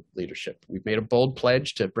reasserted leadership. We've made a bold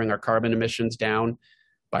pledge to bring our carbon emissions down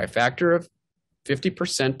by a factor of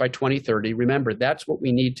 50% by 2030. Remember, that's what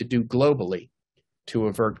we need to do globally to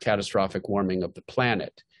avert catastrophic warming of the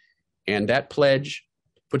planet. And that pledge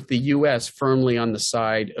put the US firmly on the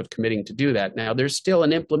side of committing to do that. Now, there's still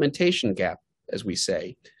an implementation gap, as we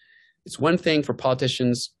say. It's one thing for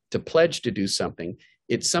politicians to pledge to do something.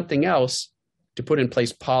 It's something else to put in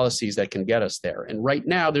place policies that can get us there. And right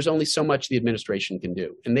now, there's only so much the administration can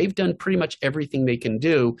do. And they've done pretty much everything they can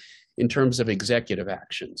do in terms of executive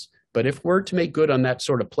actions. But if we're to make good on that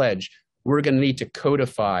sort of pledge, we're going to need to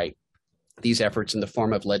codify these efforts in the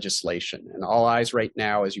form of legislation. And all eyes right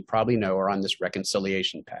now, as you probably know, are on this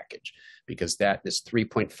reconciliation package, because this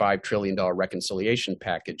 $3.5 trillion reconciliation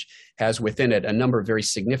package has within it a number of very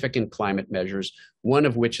significant climate measures, one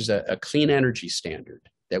of which is a clean energy standard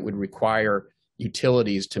that would require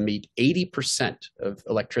utilities to meet 80% of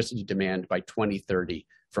electricity demand by 2030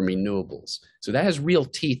 from renewables. So that has real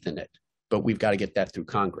teeth in it, but we've got to get that through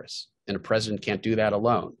Congress. And a president can't do that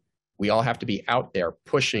alone. We all have to be out there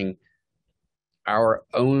pushing our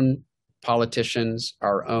own politicians,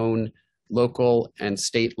 our own local and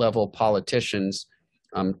state level politicians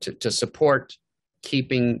to support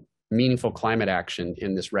keeping meaningful climate action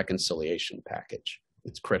in this reconciliation package.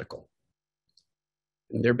 It's critical.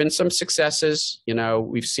 And there have been some successes.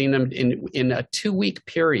 We've seen them in a 2-week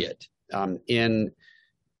period in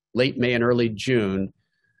late May and early June.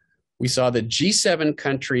 We saw the G7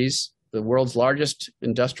 countries, the world's largest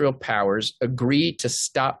industrial powers, agree to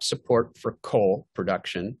stop support for coal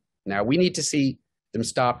production. Now, we need to see them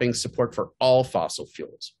stopping support for all fossil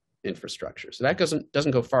fuels infrastructure. So that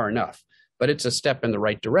doesn't go far enough, but it's a step in the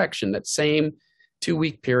right direction. That same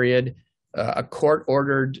 2-week period, a court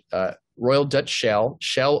ordered Royal Dutch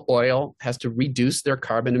Shell Oil has to reduce their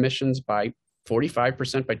carbon emissions by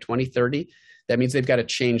 45% by 2030. That means they've got to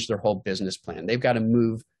change their whole business plan. They've got to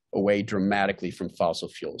move away dramatically from fossil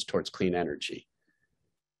fuels towards clean energy.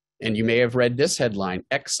 And you may have read this headline: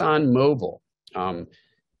 ExxonMobil,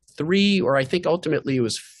 3, or I think ultimately it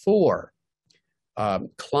was 4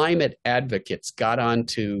 climate advocates got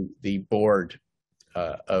onto the board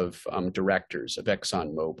of directors of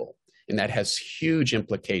ExxonMobil. And that has huge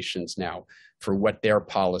implications now for what their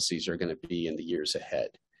policies are going to be in the years ahead.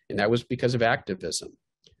 And that was because of activism.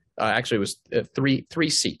 Actually, it was three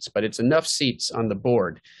seats, but it's enough seats on the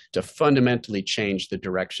board to fundamentally change the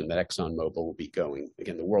direction that ExxonMobil will be going.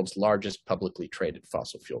 Again, the world's largest publicly traded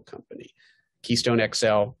fossil fuel company. Keystone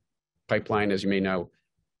XL pipeline, as you may know,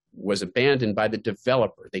 was abandoned by the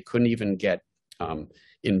developer. They couldn't even get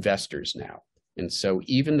investors now. And so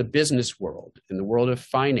even the business world, in the world of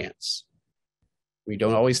finance, we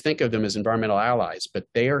don't always think of them as environmental allies, but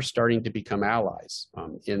they are starting to become allies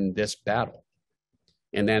in this battle.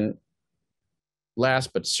 And then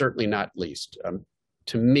last, but certainly not least,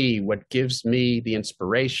 to me, what gives me the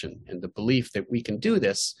inspiration and the belief that we can do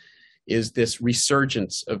this is this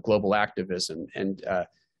resurgence of global activism. And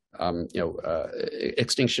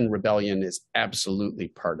Extinction Rebellion is absolutely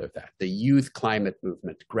part of that. The youth climate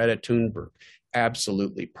movement, Greta Thunberg,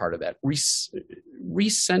 absolutely part of that.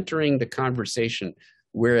 Recentering the conversation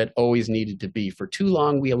where it always needed to be. For too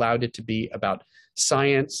long, we allowed it to be about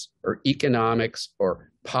science or economics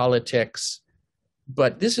or politics.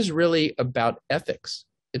 But this is really about ethics.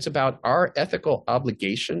 It's about our ethical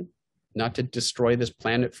obligation not to destroy this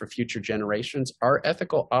planet for future generations, our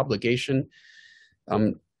ethical obligation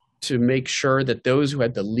to make sure that those who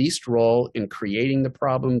had the least role in creating the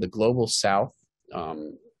problem, the global south,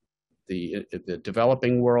 the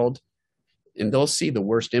developing world, and they'll see the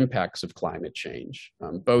worst impacts of climate change,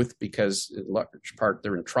 both because in large part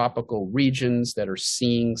they're in tropical regions that are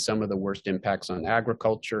seeing some of the worst impacts on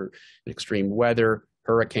agriculture, extreme weather,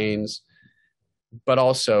 hurricanes, but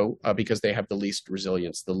also because they have the least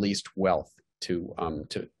resilience, the least wealth to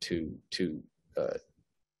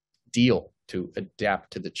deal, to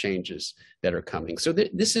adapt to the changes that are coming. So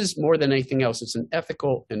this is more than anything else. It's an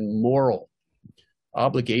ethical and moral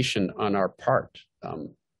obligation on our part,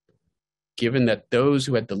 given that those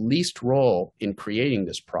who had the least role in creating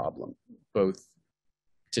this problem, both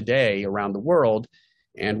today around the world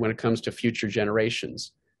and when it comes to future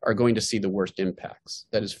generations, are going to see the worst impacts.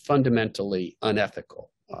 That is fundamentally unethical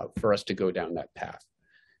for us to go down that path.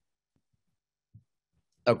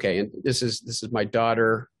 Okay, and this is my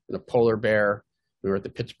daughter, the polar bear. We were at the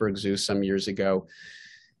Pittsburgh Zoo some years ago.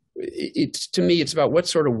 To me, it's about what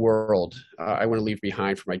sort of world I want to leave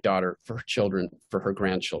behind for my daughter, for her children, for her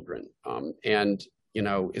grandchildren. And, you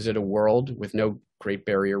know, is it a world with no Great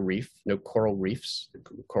Barrier Reef, no coral reefs?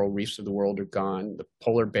 The coral reefs of the world are gone. The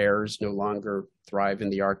polar bears no longer thrive in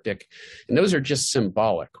the Arctic. And those are just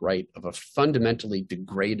symbolic, right, of a fundamentally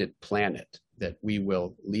degraded planet that we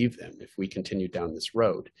will leave them if we continue down this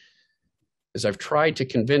road. As I've tried to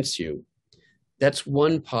convince you, that's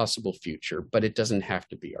one possible future, but it doesn't have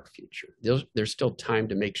to be our future. There's still time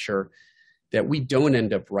to make sure that we don't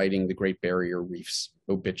end up writing the Great Barrier Reef's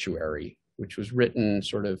obituary, which was written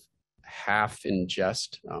sort of half in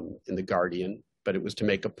jest in The Guardian, but it was to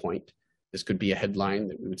make a point. This could be a headline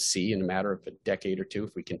that we would see in a matter of a decade or two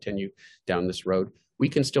if we continue down this road. We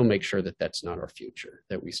can still make sure that that's not our future,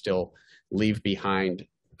 that we still leave behind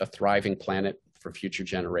a thriving planet for future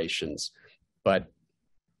generations. But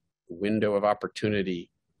the window of opportunity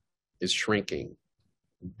is shrinking.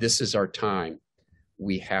 This is our time.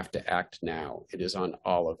 We have to act now. It is on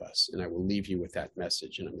all of us. And I will leave you with that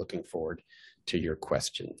message. And I'm looking forward to your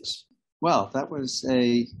questions. Well, that was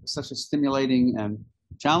such a stimulating and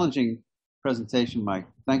challenging presentation, Mike.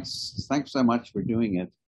 Thanks so much for doing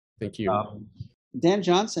it. Thank you. Dan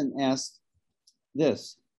Johnson asked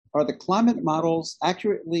this: are the climate models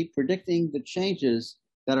accurately predicting the changes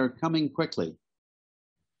that are coming quickly?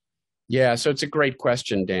 Yeah, so it's a great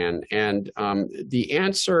question, Dan. And the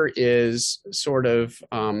answer is sort of,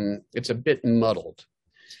 it's a bit muddled.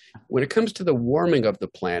 When it comes to the warming of the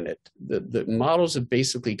planet, the models have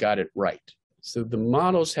basically got it right. So the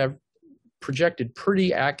models have projected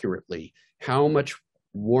pretty accurately how much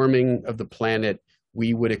warming of the planet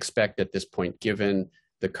we would expect at this point, given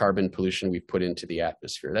the carbon pollution we've put into the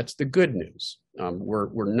atmosphere. That's the good news.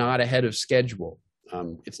 We're not ahead of schedule.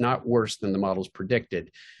 It's not worse than the models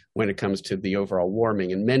predicted when it comes to the overall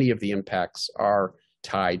warming, and many of the impacts are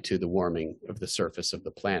tied to the warming of the surface of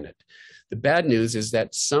the planet. The bad news is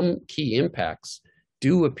that some key impacts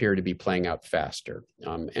do appear to be playing out faster,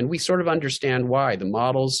 and we sort of understand why. The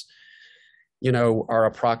models, you know, are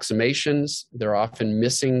approximations. They're often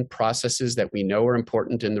missing processes that we know are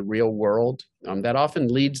important in the real world. That often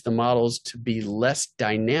leads the models to be less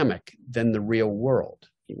dynamic than the real world.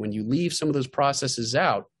 When you leave some of those processes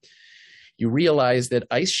out, you realize that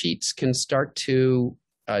ice sheets can start to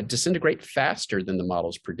disintegrate faster than the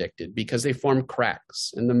models predicted because they form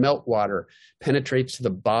cracks, and the meltwater penetrates to the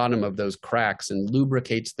bottom of those cracks and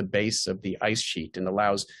lubricates the base of the ice sheet and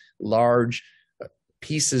allows large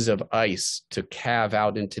pieces of ice to calve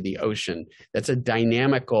out into the ocean. That's a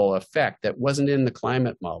dynamical effect that wasn't in the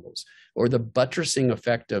climate models. Or the buttressing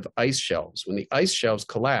effect of ice shelves. When the ice shelves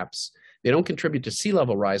collapse, they don't contribute to sea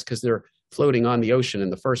level rise because they're floating on the ocean in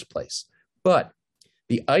the first place. But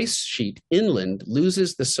the ice sheet inland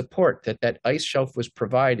loses the support that that ice shelf was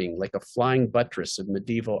providing, like a flying buttress of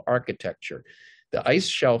medieval architecture. The ice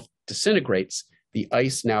shelf disintegrates. The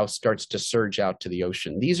ice now starts to surge out to the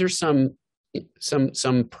ocean. These are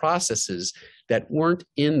some processes that weren't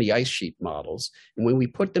in the ice sheet models. And when we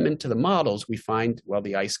put them into the models, we find, well,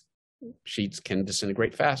 the ice sheets can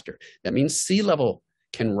disintegrate faster. That means sea level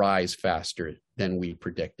can rise faster than we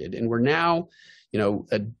predicted. And we're now, you know,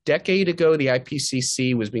 a decade ago, the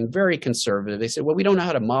IPCC was being very conservative. They said, well, we don't know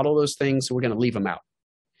how to model those things, so we're going to leave them out.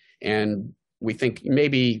 And we think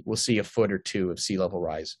maybe we'll see a foot or two of sea level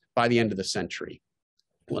rise by the end of the century.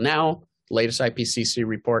 Well, now, latest IPCC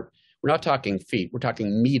report, we're not talking feet, we're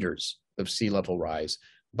talking meters of sea level rise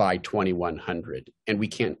by 2100. And we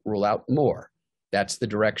can't rule out more. That's the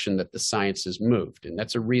direction that the science has moved, and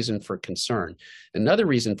that's a reason for concern. Another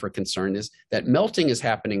reason for concern is that melting is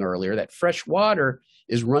happening earlier, that fresh water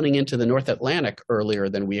is running into the North Atlantic earlier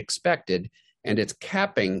than we expected, and it's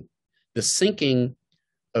capping the sinking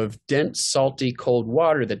of dense, salty, cold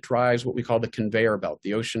water that drives what we call the conveyor belt,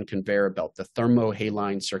 the ocean conveyor belt, the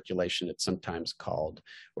thermohaline circulation it's sometimes called,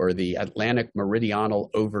 or the Atlantic meridional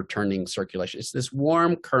overturning circulation. It's this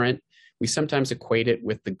warm current. We sometimes equate it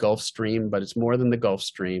with the Gulf Stream, but it's more than the Gulf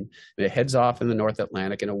Stream. And it heads off in the North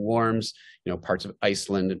Atlantic and it warms, parts of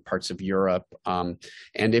Iceland and parts of Europe. And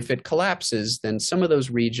if it collapses, then some of those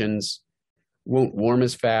regions won't warm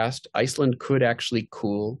as fast. Iceland could actually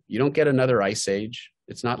cool. You don't get another ice age.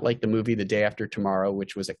 It's not like the movie The Day After Tomorrow,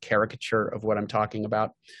 which was a caricature of what I'm talking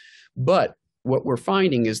about. But what we're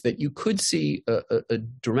finding is that you could see a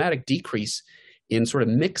dramatic decrease in sort of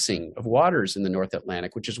mixing of waters in the North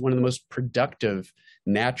Atlantic, which is one of the most productive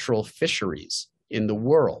natural fisheries in the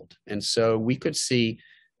world. And so we could see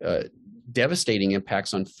devastating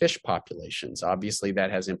impacts on fish populations. Obviously,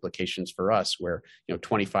 that has implications for us, where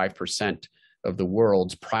 25% of the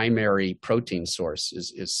world's primary protein source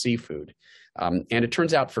is seafood. And it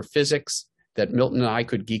turns out for physics that Milton and I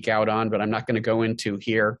could geek out on, but I'm not going to go into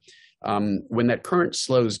here. When that current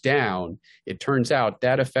slows down, it turns out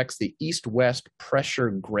that affects the east-west pressure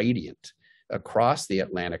gradient across the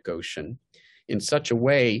Atlantic Ocean in such a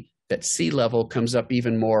way that sea level comes up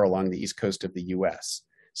even more along the east coast of the US.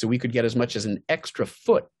 So we could get as much as an extra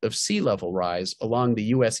foot of sea level rise along the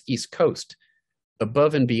US East Coast,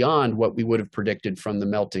 above and beyond what we would have predicted from the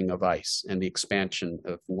melting of ice and the expansion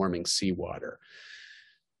of warming seawater.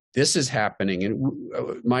 This is happening.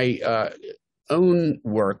 And my own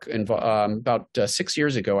work, about 6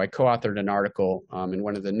 years ago, I co-authored an article in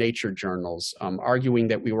one of the Nature journals arguing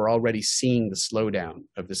that we were already seeing the slowdown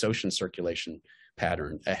of this ocean circulation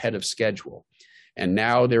pattern ahead of schedule. And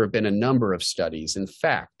now there have been a number of studies. In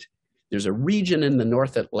fact, there's a region in the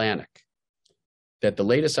North Atlantic that the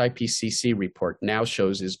latest IPCC report now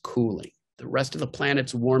shows is cooling. The rest of the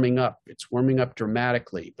planet's warming up. It's warming up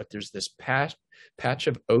dramatically, but there's this patch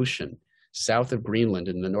of ocean south of Greenland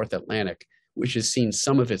in the North Atlantic, which has seen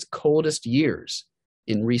some of its coldest years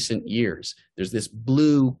in recent years. There's this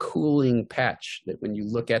blue cooling patch that when you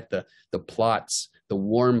look at the plots, the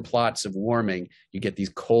warm plots of warming, you get these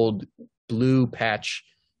cold blue patch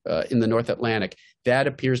in the North Atlantic. That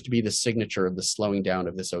appears to be the signature of the slowing down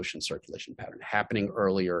of this ocean circulation pattern, happening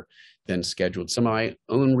earlier than scheduled. Some of my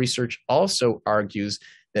own research also argues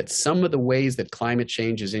that some of the ways that climate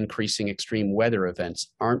change is increasing extreme weather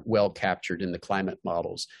events aren't well captured in the climate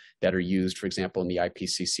models that are used, for example, in the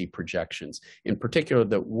IPCC projections. In particular,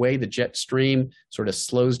 the way the jet stream sort of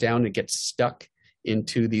slows down and gets stuck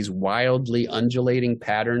into these wildly undulating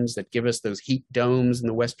patterns that give us those heat domes in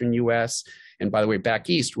the western US. And by the way, back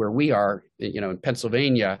east where we are, in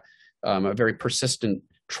Pennsylvania, a very persistent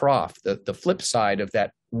trough. The flip side of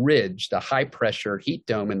that ridge, the high pressure heat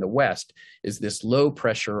dome in the west, is this low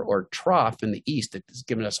pressure or trough in the east that has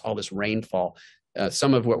given us all this rainfall.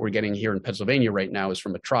 Some of what we're getting here in Pennsylvania right now is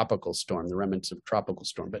from a tropical storm, the remnants of a tropical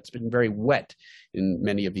storm, but it's been very wet in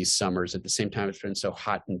many of these summers. At the same time, it's been so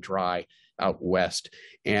hot and dry out west.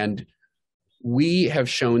 And we have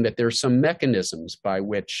shown that there are some mechanisms by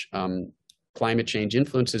which climate change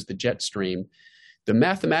influences the jet stream, the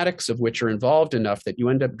mathematics of which are involved enough that you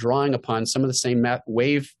end up drawing upon some of the same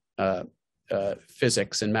wave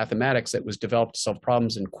physics and mathematics that was developed to solve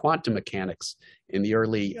problems in quantum mechanics in the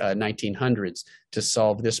early 1900s to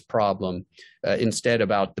solve this problem, instead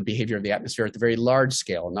about the behavior of the atmosphere at the very large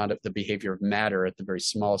scale, not at the behavior of matter at the very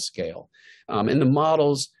small scale. And the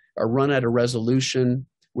models are run at a resolution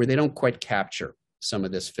where they don't quite capture some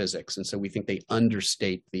of this physics. And so we think they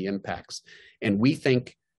understate the impacts. And we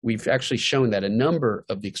think we've actually shown that a number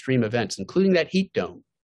of the extreme events, including that heat dome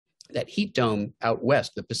out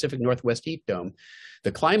west, the Pacific Northwest heat dome,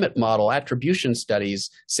 the climate model attribution studies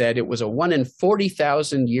said it was a 1 in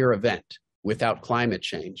 40,000 year event without climate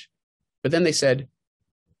change. But then they said,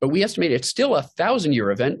 but we estimate it's still a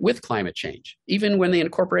 1,000-year event with climate change. Even when they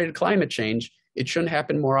incorporated climate change, it shouldn't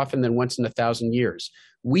happen more often than once in 1,000 years.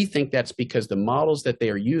 We think that's because the models that they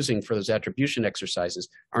are using for those attribution exercises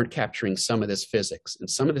aren't capturing some of this physics. And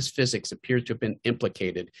some of this physics appears to have been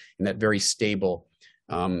implicated in that very stable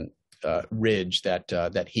ridge,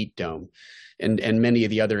 that heat dome. And many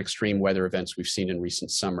of the other extreme weather events we've seen in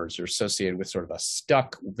recent summers are associated with sort of a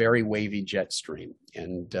stuck, very wavy jet stream.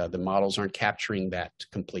 And the models aren't capturing that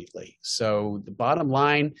completely. So the bottom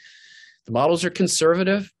line, the models are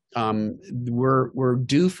conservative. We're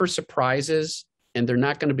due for surprises, and they're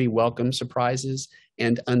not going to be welcome surprises.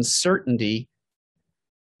 And uncertainty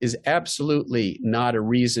is absolutely not a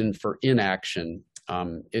reason for inaction.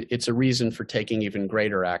 It's a reason for taking even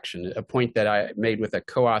greater action, a point that I made with a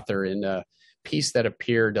co-author in a piece that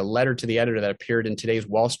appeared, a letter to the editor that appeared in today's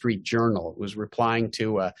Wall Street Journal. It was replying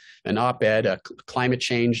to an op-ed, a climate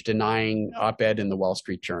change denying op-ed in the Wall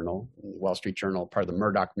Street Journal. Wall Street Journal, part of the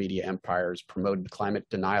Murdoch media empires, promoted climate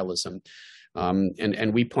denialism.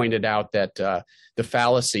 And we pointed out that the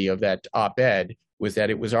fallacy of that op-ed was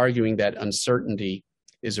that it was arguing that uncertainty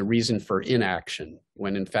is a reason for inaction,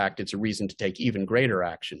 when in fact it's a reason to take even greater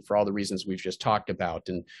action for all the reasons we've just talked about.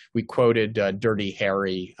 And we quoted Dirty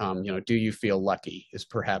Harry, do you feel lucky is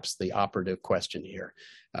perhaps the operative question here.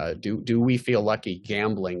 Do we feel lucky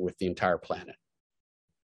gambling with the entire planet?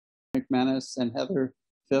 McManus and Heather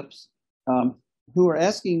Phipps, who are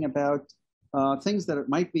asking about things that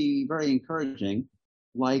might be very encouraging,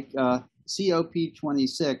 like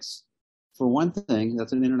COP26, for one thing,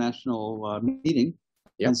 that's an international meeting.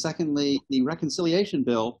 Yep. And secondly, the reconciliation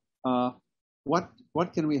bill.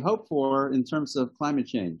 What can we hope for in terms of climate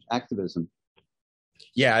change activism?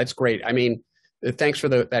 Yeah, it's great. I mean, thanks for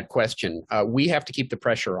that question. We have to keep the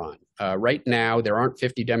pressure on. Right now, there aren't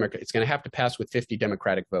 50 Democrats. It's going to have to pass with 50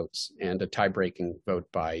 Democratic votes and a tie-breaking vote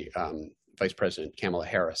by Vice President Kamala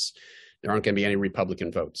Harris. There aren't going to be any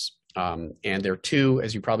Republican votes. And there are two,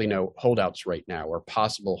 as you probably know, holdouts right now, or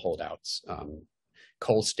possible holdouts.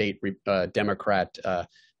 Coal State Democrat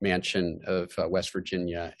Manchin of West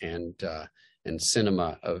Virginia and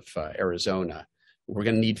Sinema of Arizona. We're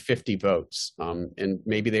going to need 50 votes, and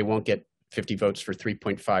maybe they won't get 50 votes for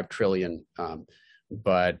 $3.5 trillion,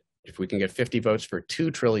 but if we can get 50 votes for a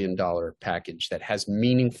 $2 trillion package that has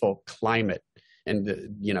meaningful climate,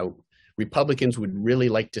 and Republicans would really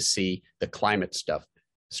like to see the climate stuff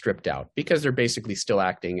stripped out because they're basically still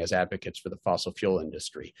acting as advocates for the fossil fuel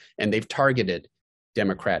industry, and they've targeted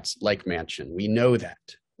Democrats like Manchin. We know that.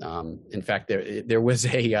 In fact, there was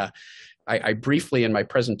I briefly in my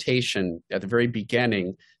presentation at the very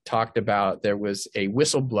beginning talked about there was a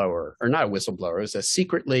whistleblower, or not a whistleblower, it was a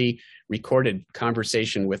secretly recorded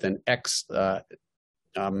conversation with an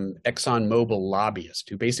ExxonMobil lobbyist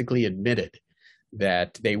who basically admitted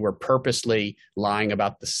that they were purposely lying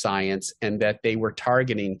about the science and that they were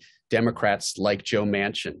targeting Democrats like Joe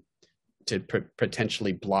Manchin to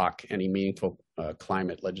potentially block any meaningful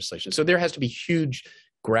climate legislation. So there has to be huge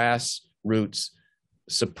grassroots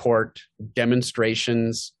support,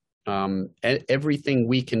 demonstrations, everything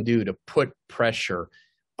we can do to put pressure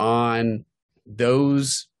on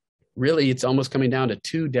those. Really, it's almost coming down to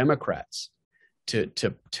two Democrats to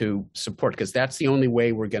support, because that's the only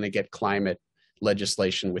way we're going to get climate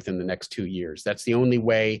legislation within the next 2 years. That's the only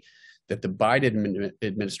way that the Biden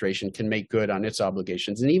administration can make good on its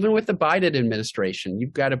obligations. And even with the Biden administration,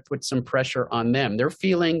 you've got to put some pressure on them. They're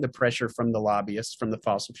feeling the pressure from the lobbyists, from the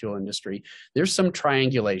fossil fuel industry. There's some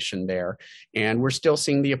triangulation there. And we're still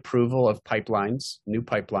seeing the approval of pipelines, new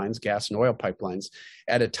pipelines, gas and oil pipelines,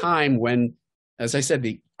 at a time when, as I said,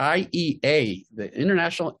 the IEA, the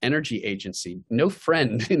International Energy Agency, no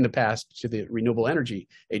friend in the past to the Renewable Energy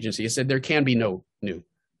Agency, has said there can be no new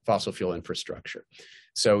fossil fuel infrastructure.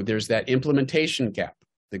 So there's that implementation gap,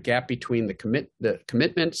 the gap between the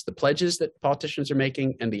commitments, the pledges that politicians are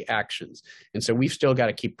making, and the actions. And so we've still got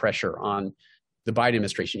to keep pressure on the Biden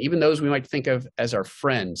administration. Even those we might think of as our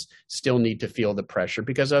friends still need to feel the pressure,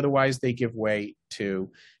 because otherwise they give way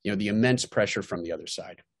to the immense pressure from the other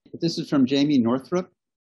side. This is from Jamie Northrup.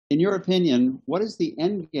 In your opinion, what is the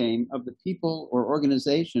end game of the people or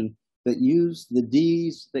organization that use the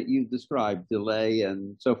Ds that you've described, delay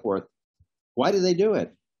and so forth? Why do they do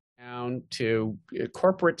it? Down to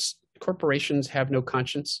corporations have no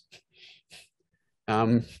conscience.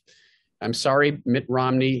 I'm sorry, Mitt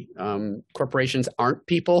Romney. Corporations aren't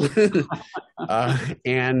people,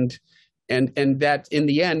 and that in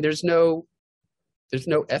the end, there's no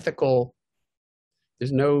ethical,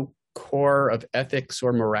 there's no core of ethics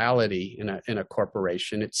or morality in a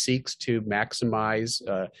corporation. It seeks to maximize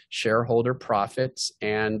shareholder profits,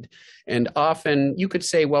 and often you could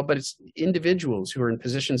say, well, but it's individuals who are in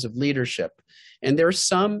positions of leadership, and there are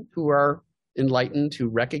some who are enlightened, who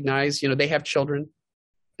recognize they have children,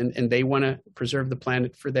 and they want to preserve the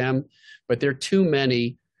planet for them, but there are too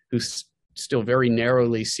many who still very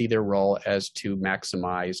narrowly see their role as to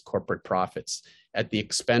maximize corporate profits at the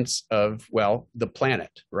expense of, well, the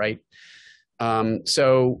planet, right?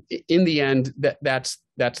 So in the end, that's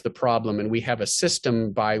the problem. And we have a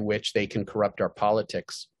system by which they can corrupt our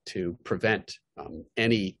politics to prevent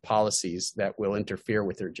any policies that will interfere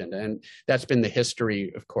with their agenda. And that's been the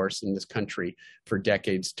history, of course, in this country for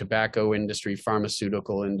decades. Tobacco industry,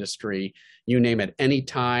 pharmaceutical industry, you name it. Any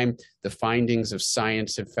time the findings of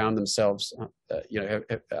science have found themselves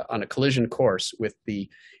on a collision course with the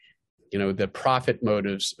profit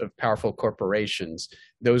motives of powerful corporations,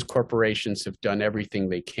 those corporations have done everything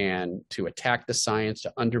they can to attack the science,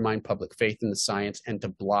 to undermine public faith in the science, and to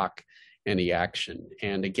block any action.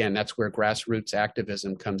 And again, that's where grassroots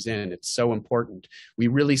activism comes in. It's so important. We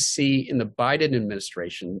really see in the Biden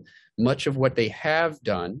administration, much of what they have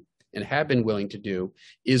done and have been willing to do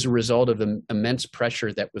is a result of the immense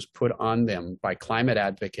pressure that was put on them by climate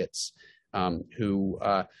advocates who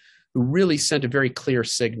really sent a very clear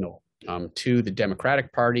signal to the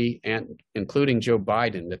Democratic Party and including Joe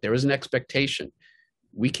Biden that there was an expectation.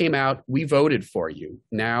 We came out, we voted for you.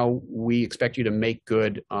 Now we expect you to make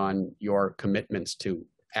good on your commitments to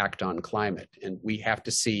act on climate. And we have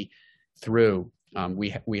to see through, we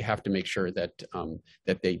have to make sure that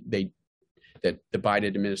that the Biden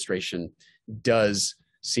administration does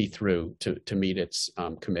see through to meet its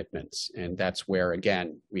commitments. And that's where,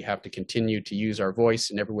 again, we have to continue to use our voice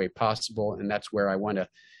in every way possible. And that's where I want to,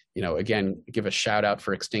 again, give a shout out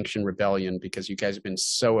for Extinction Rebellion, because you guys have been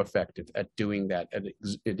so effective at doing that, at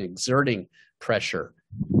exerting pressure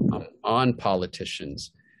on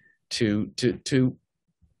politicians to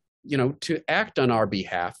act on our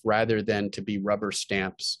behalf rather than to be rubber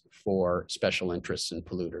stamps for special interests and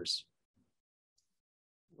polluters.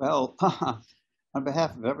 Well, on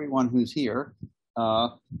behalf of everyone who's here, I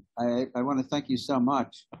want to thank you so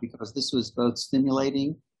much, because this was both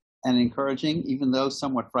stimulating and encouraging, even though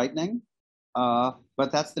somewhat frightening.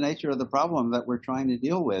 But that's the nature of the problem that we're trying to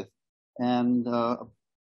deal with. And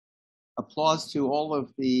applause to all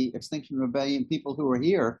of the Extinction Rebellion people who are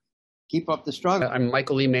here. Keep up the struggle. I'm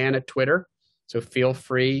Michael E. Mann at Twitter, so feel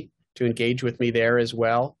free to engage with me there as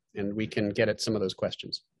well, and we can get at some of those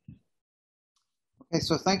questions. Okay,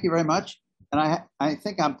 so thank you very much. And I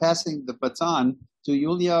think I'm passing the baton to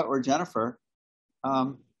Yulia or Jennifer.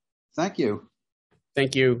 Thank you.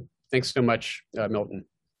 Thank you. Thanks so much, Milton.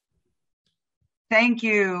 Thank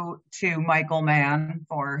you to Michael Mann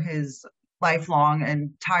for his lifelong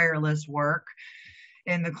and tireless work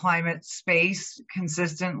in the climate space,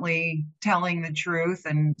 consistently telling the truth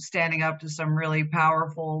and standing up to some really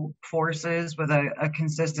powerful forces with a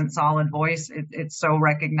consistent, solid voice. It's so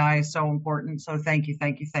recognized, so important. So thank you,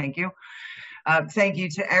 thank you, thank you. Thank you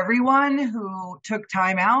to everyone who took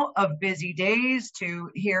time out of busy days to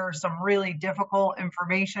hear some really difficult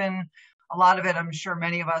information. A lot of it, I'm sure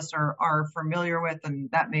many of us are familiar with, and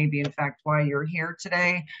that may be, in fact, why you're here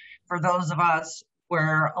today. For those of us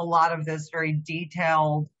where a lot of this very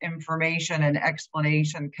detailed information and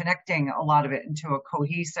explanation, connecting a lot of it into a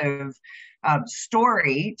cohesive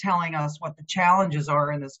story, telling us what the challenges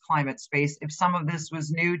are in this climate space. If some of this was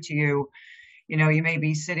new to you, you may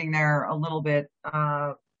be sitting there a little bit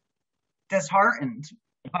disheartened.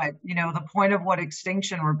 But, the point of what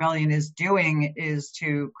Extinction Rebellion is doing is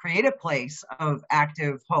to create a place of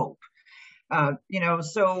active hope.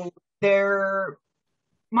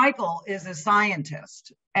 Michael is a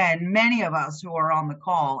scientist, and many of us who are on the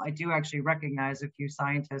call, I do actually recognize a few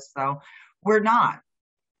scientists, though, we're not.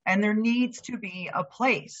 And there needs to be a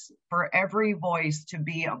place for every voice to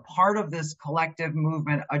be a part of this collective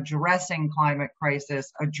movement addressing climate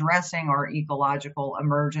crisis, addressing our ecological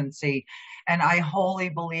emergency. And I wholly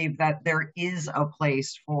believe that there is a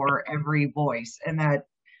place for every voice, and that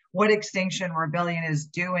what Extinction Rebellion is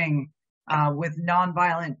doing with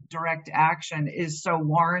nonviolent direct action is so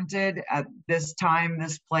warranted at this time,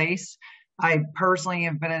 this place. I personally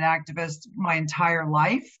have been an activist my entire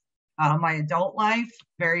life. My adult life,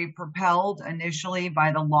 very propelled initially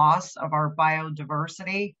by the loss of our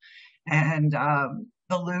biodiversity and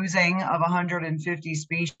the losing of 150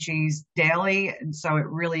 species daily. And so it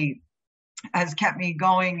really has kept me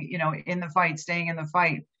going, in the fight, staying in the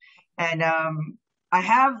fight. And I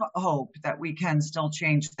have hope that we can still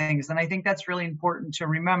change things. And I think that's really important to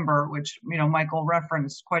remember, which, Michael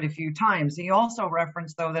referenced quite a few times. He also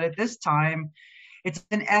referenced, though, that at this time, it's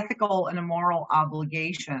an ethical and a moral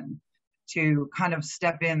obligation to kind of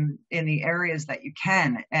step in the areas that you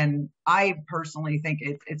can. And I personally think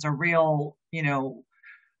it's a real,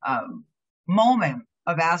 moment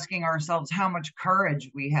of asking ourselves how much courage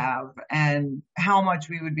we have and how much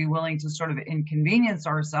we would be willing to sort of inconvenience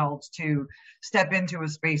ourselves to step into a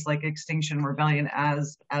space like Extinction Rebellion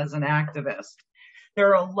as an activist. There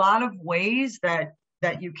are a lot of ways that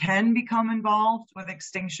that you can become involved with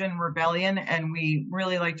Extinction Rebellion, and we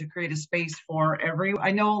really like to create a space for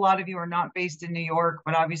I know a lot of you are not based in New York,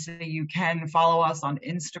 but obviously you can follow us on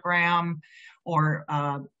Instagram, or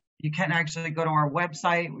you can actually go to our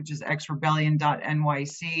website, which is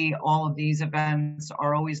xrebellion.nyc. All of these events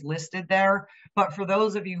are always listed there. But for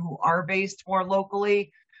those of you who are based more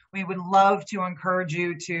locally, we would love to encourage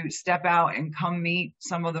you to step out and come meet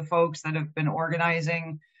some of the folks that have been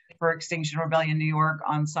organizing for Extinction Rebellion New York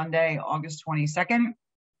on Sunday, August 22nd.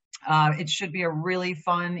 It should be a really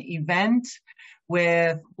fun event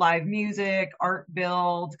with live music, art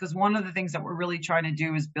build, because one of the things that we're really trying to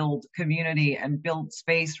do is build community and build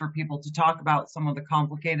space for people to talk about some of the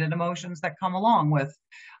complicated emotions that come along with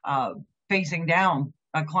facing down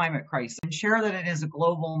a climate crisis, and share that it is a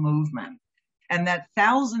global movement, and that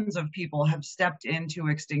thousands of people have stepped into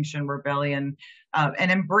Extinction Rebellion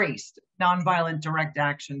and embraced nonviolent direct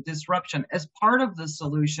action disruption as part of the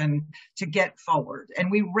solution to get forward.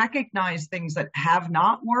 And we recognize things that have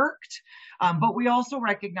not worked, but we also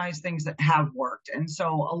recognize things that have worked. And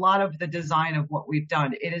so a lot of the design of what we've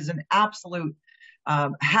done, it is an absolute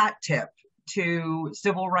hat tip to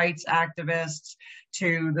civil rights activists,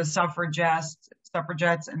 to the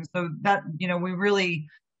suffragettes. And so that, we really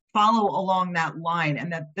follow along that line,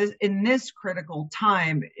 and that in this critical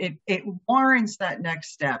time, it warrants that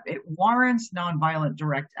next step. It warrants nonviolent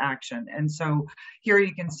direct action. And so here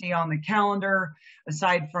you can see on the calendar,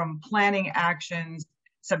 aside from planning actions,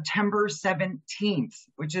 September 17th,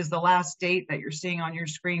 which is the last date that you're seeing on your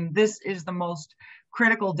screen, this is the most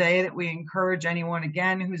critical day that we encourage anyone,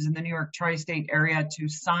 again, who's in the New York tri-state area to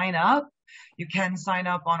sign up. You can sign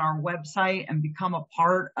up on our website and become a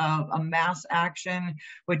part of a mass action,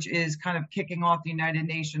 which is kind of kicking off the United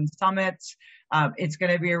Nations summits. It's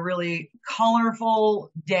going to be a really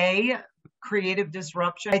colorful day, creative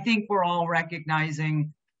disruption. I think we're all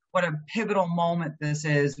recognizing what a pivotal moment this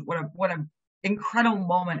is, what an incredible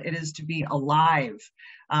moment it is to be alive,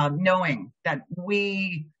 knowing that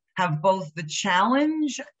we have both the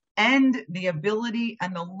challenge and the ability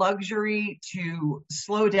and the luxury to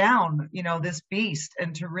slow down, this beast,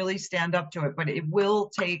 and to really stand up to it. But it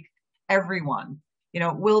will take everyone.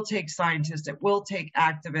 It will take scientists, it will take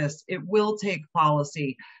activists, it will take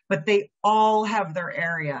policy, but they all have their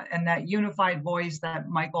area, and that unified voice that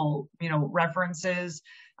Michael, references,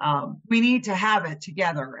 we need to have it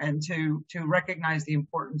together and to recognize the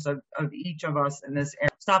importance of each of us in this area.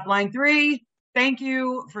 Stop line 3. Thank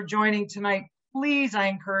you for joining tonight. Please, I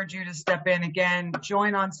encourage you to step in again,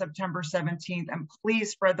 join on September 17th, and please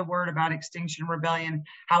spread the word about Extinction Rebellion,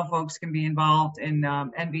 how folks can be involved in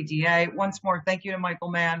NVDA. Once more, thank you to Michael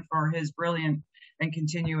Mann for his brilliant and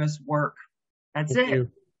continuous work. That's it. Thank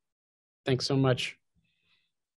you. Thanks so much.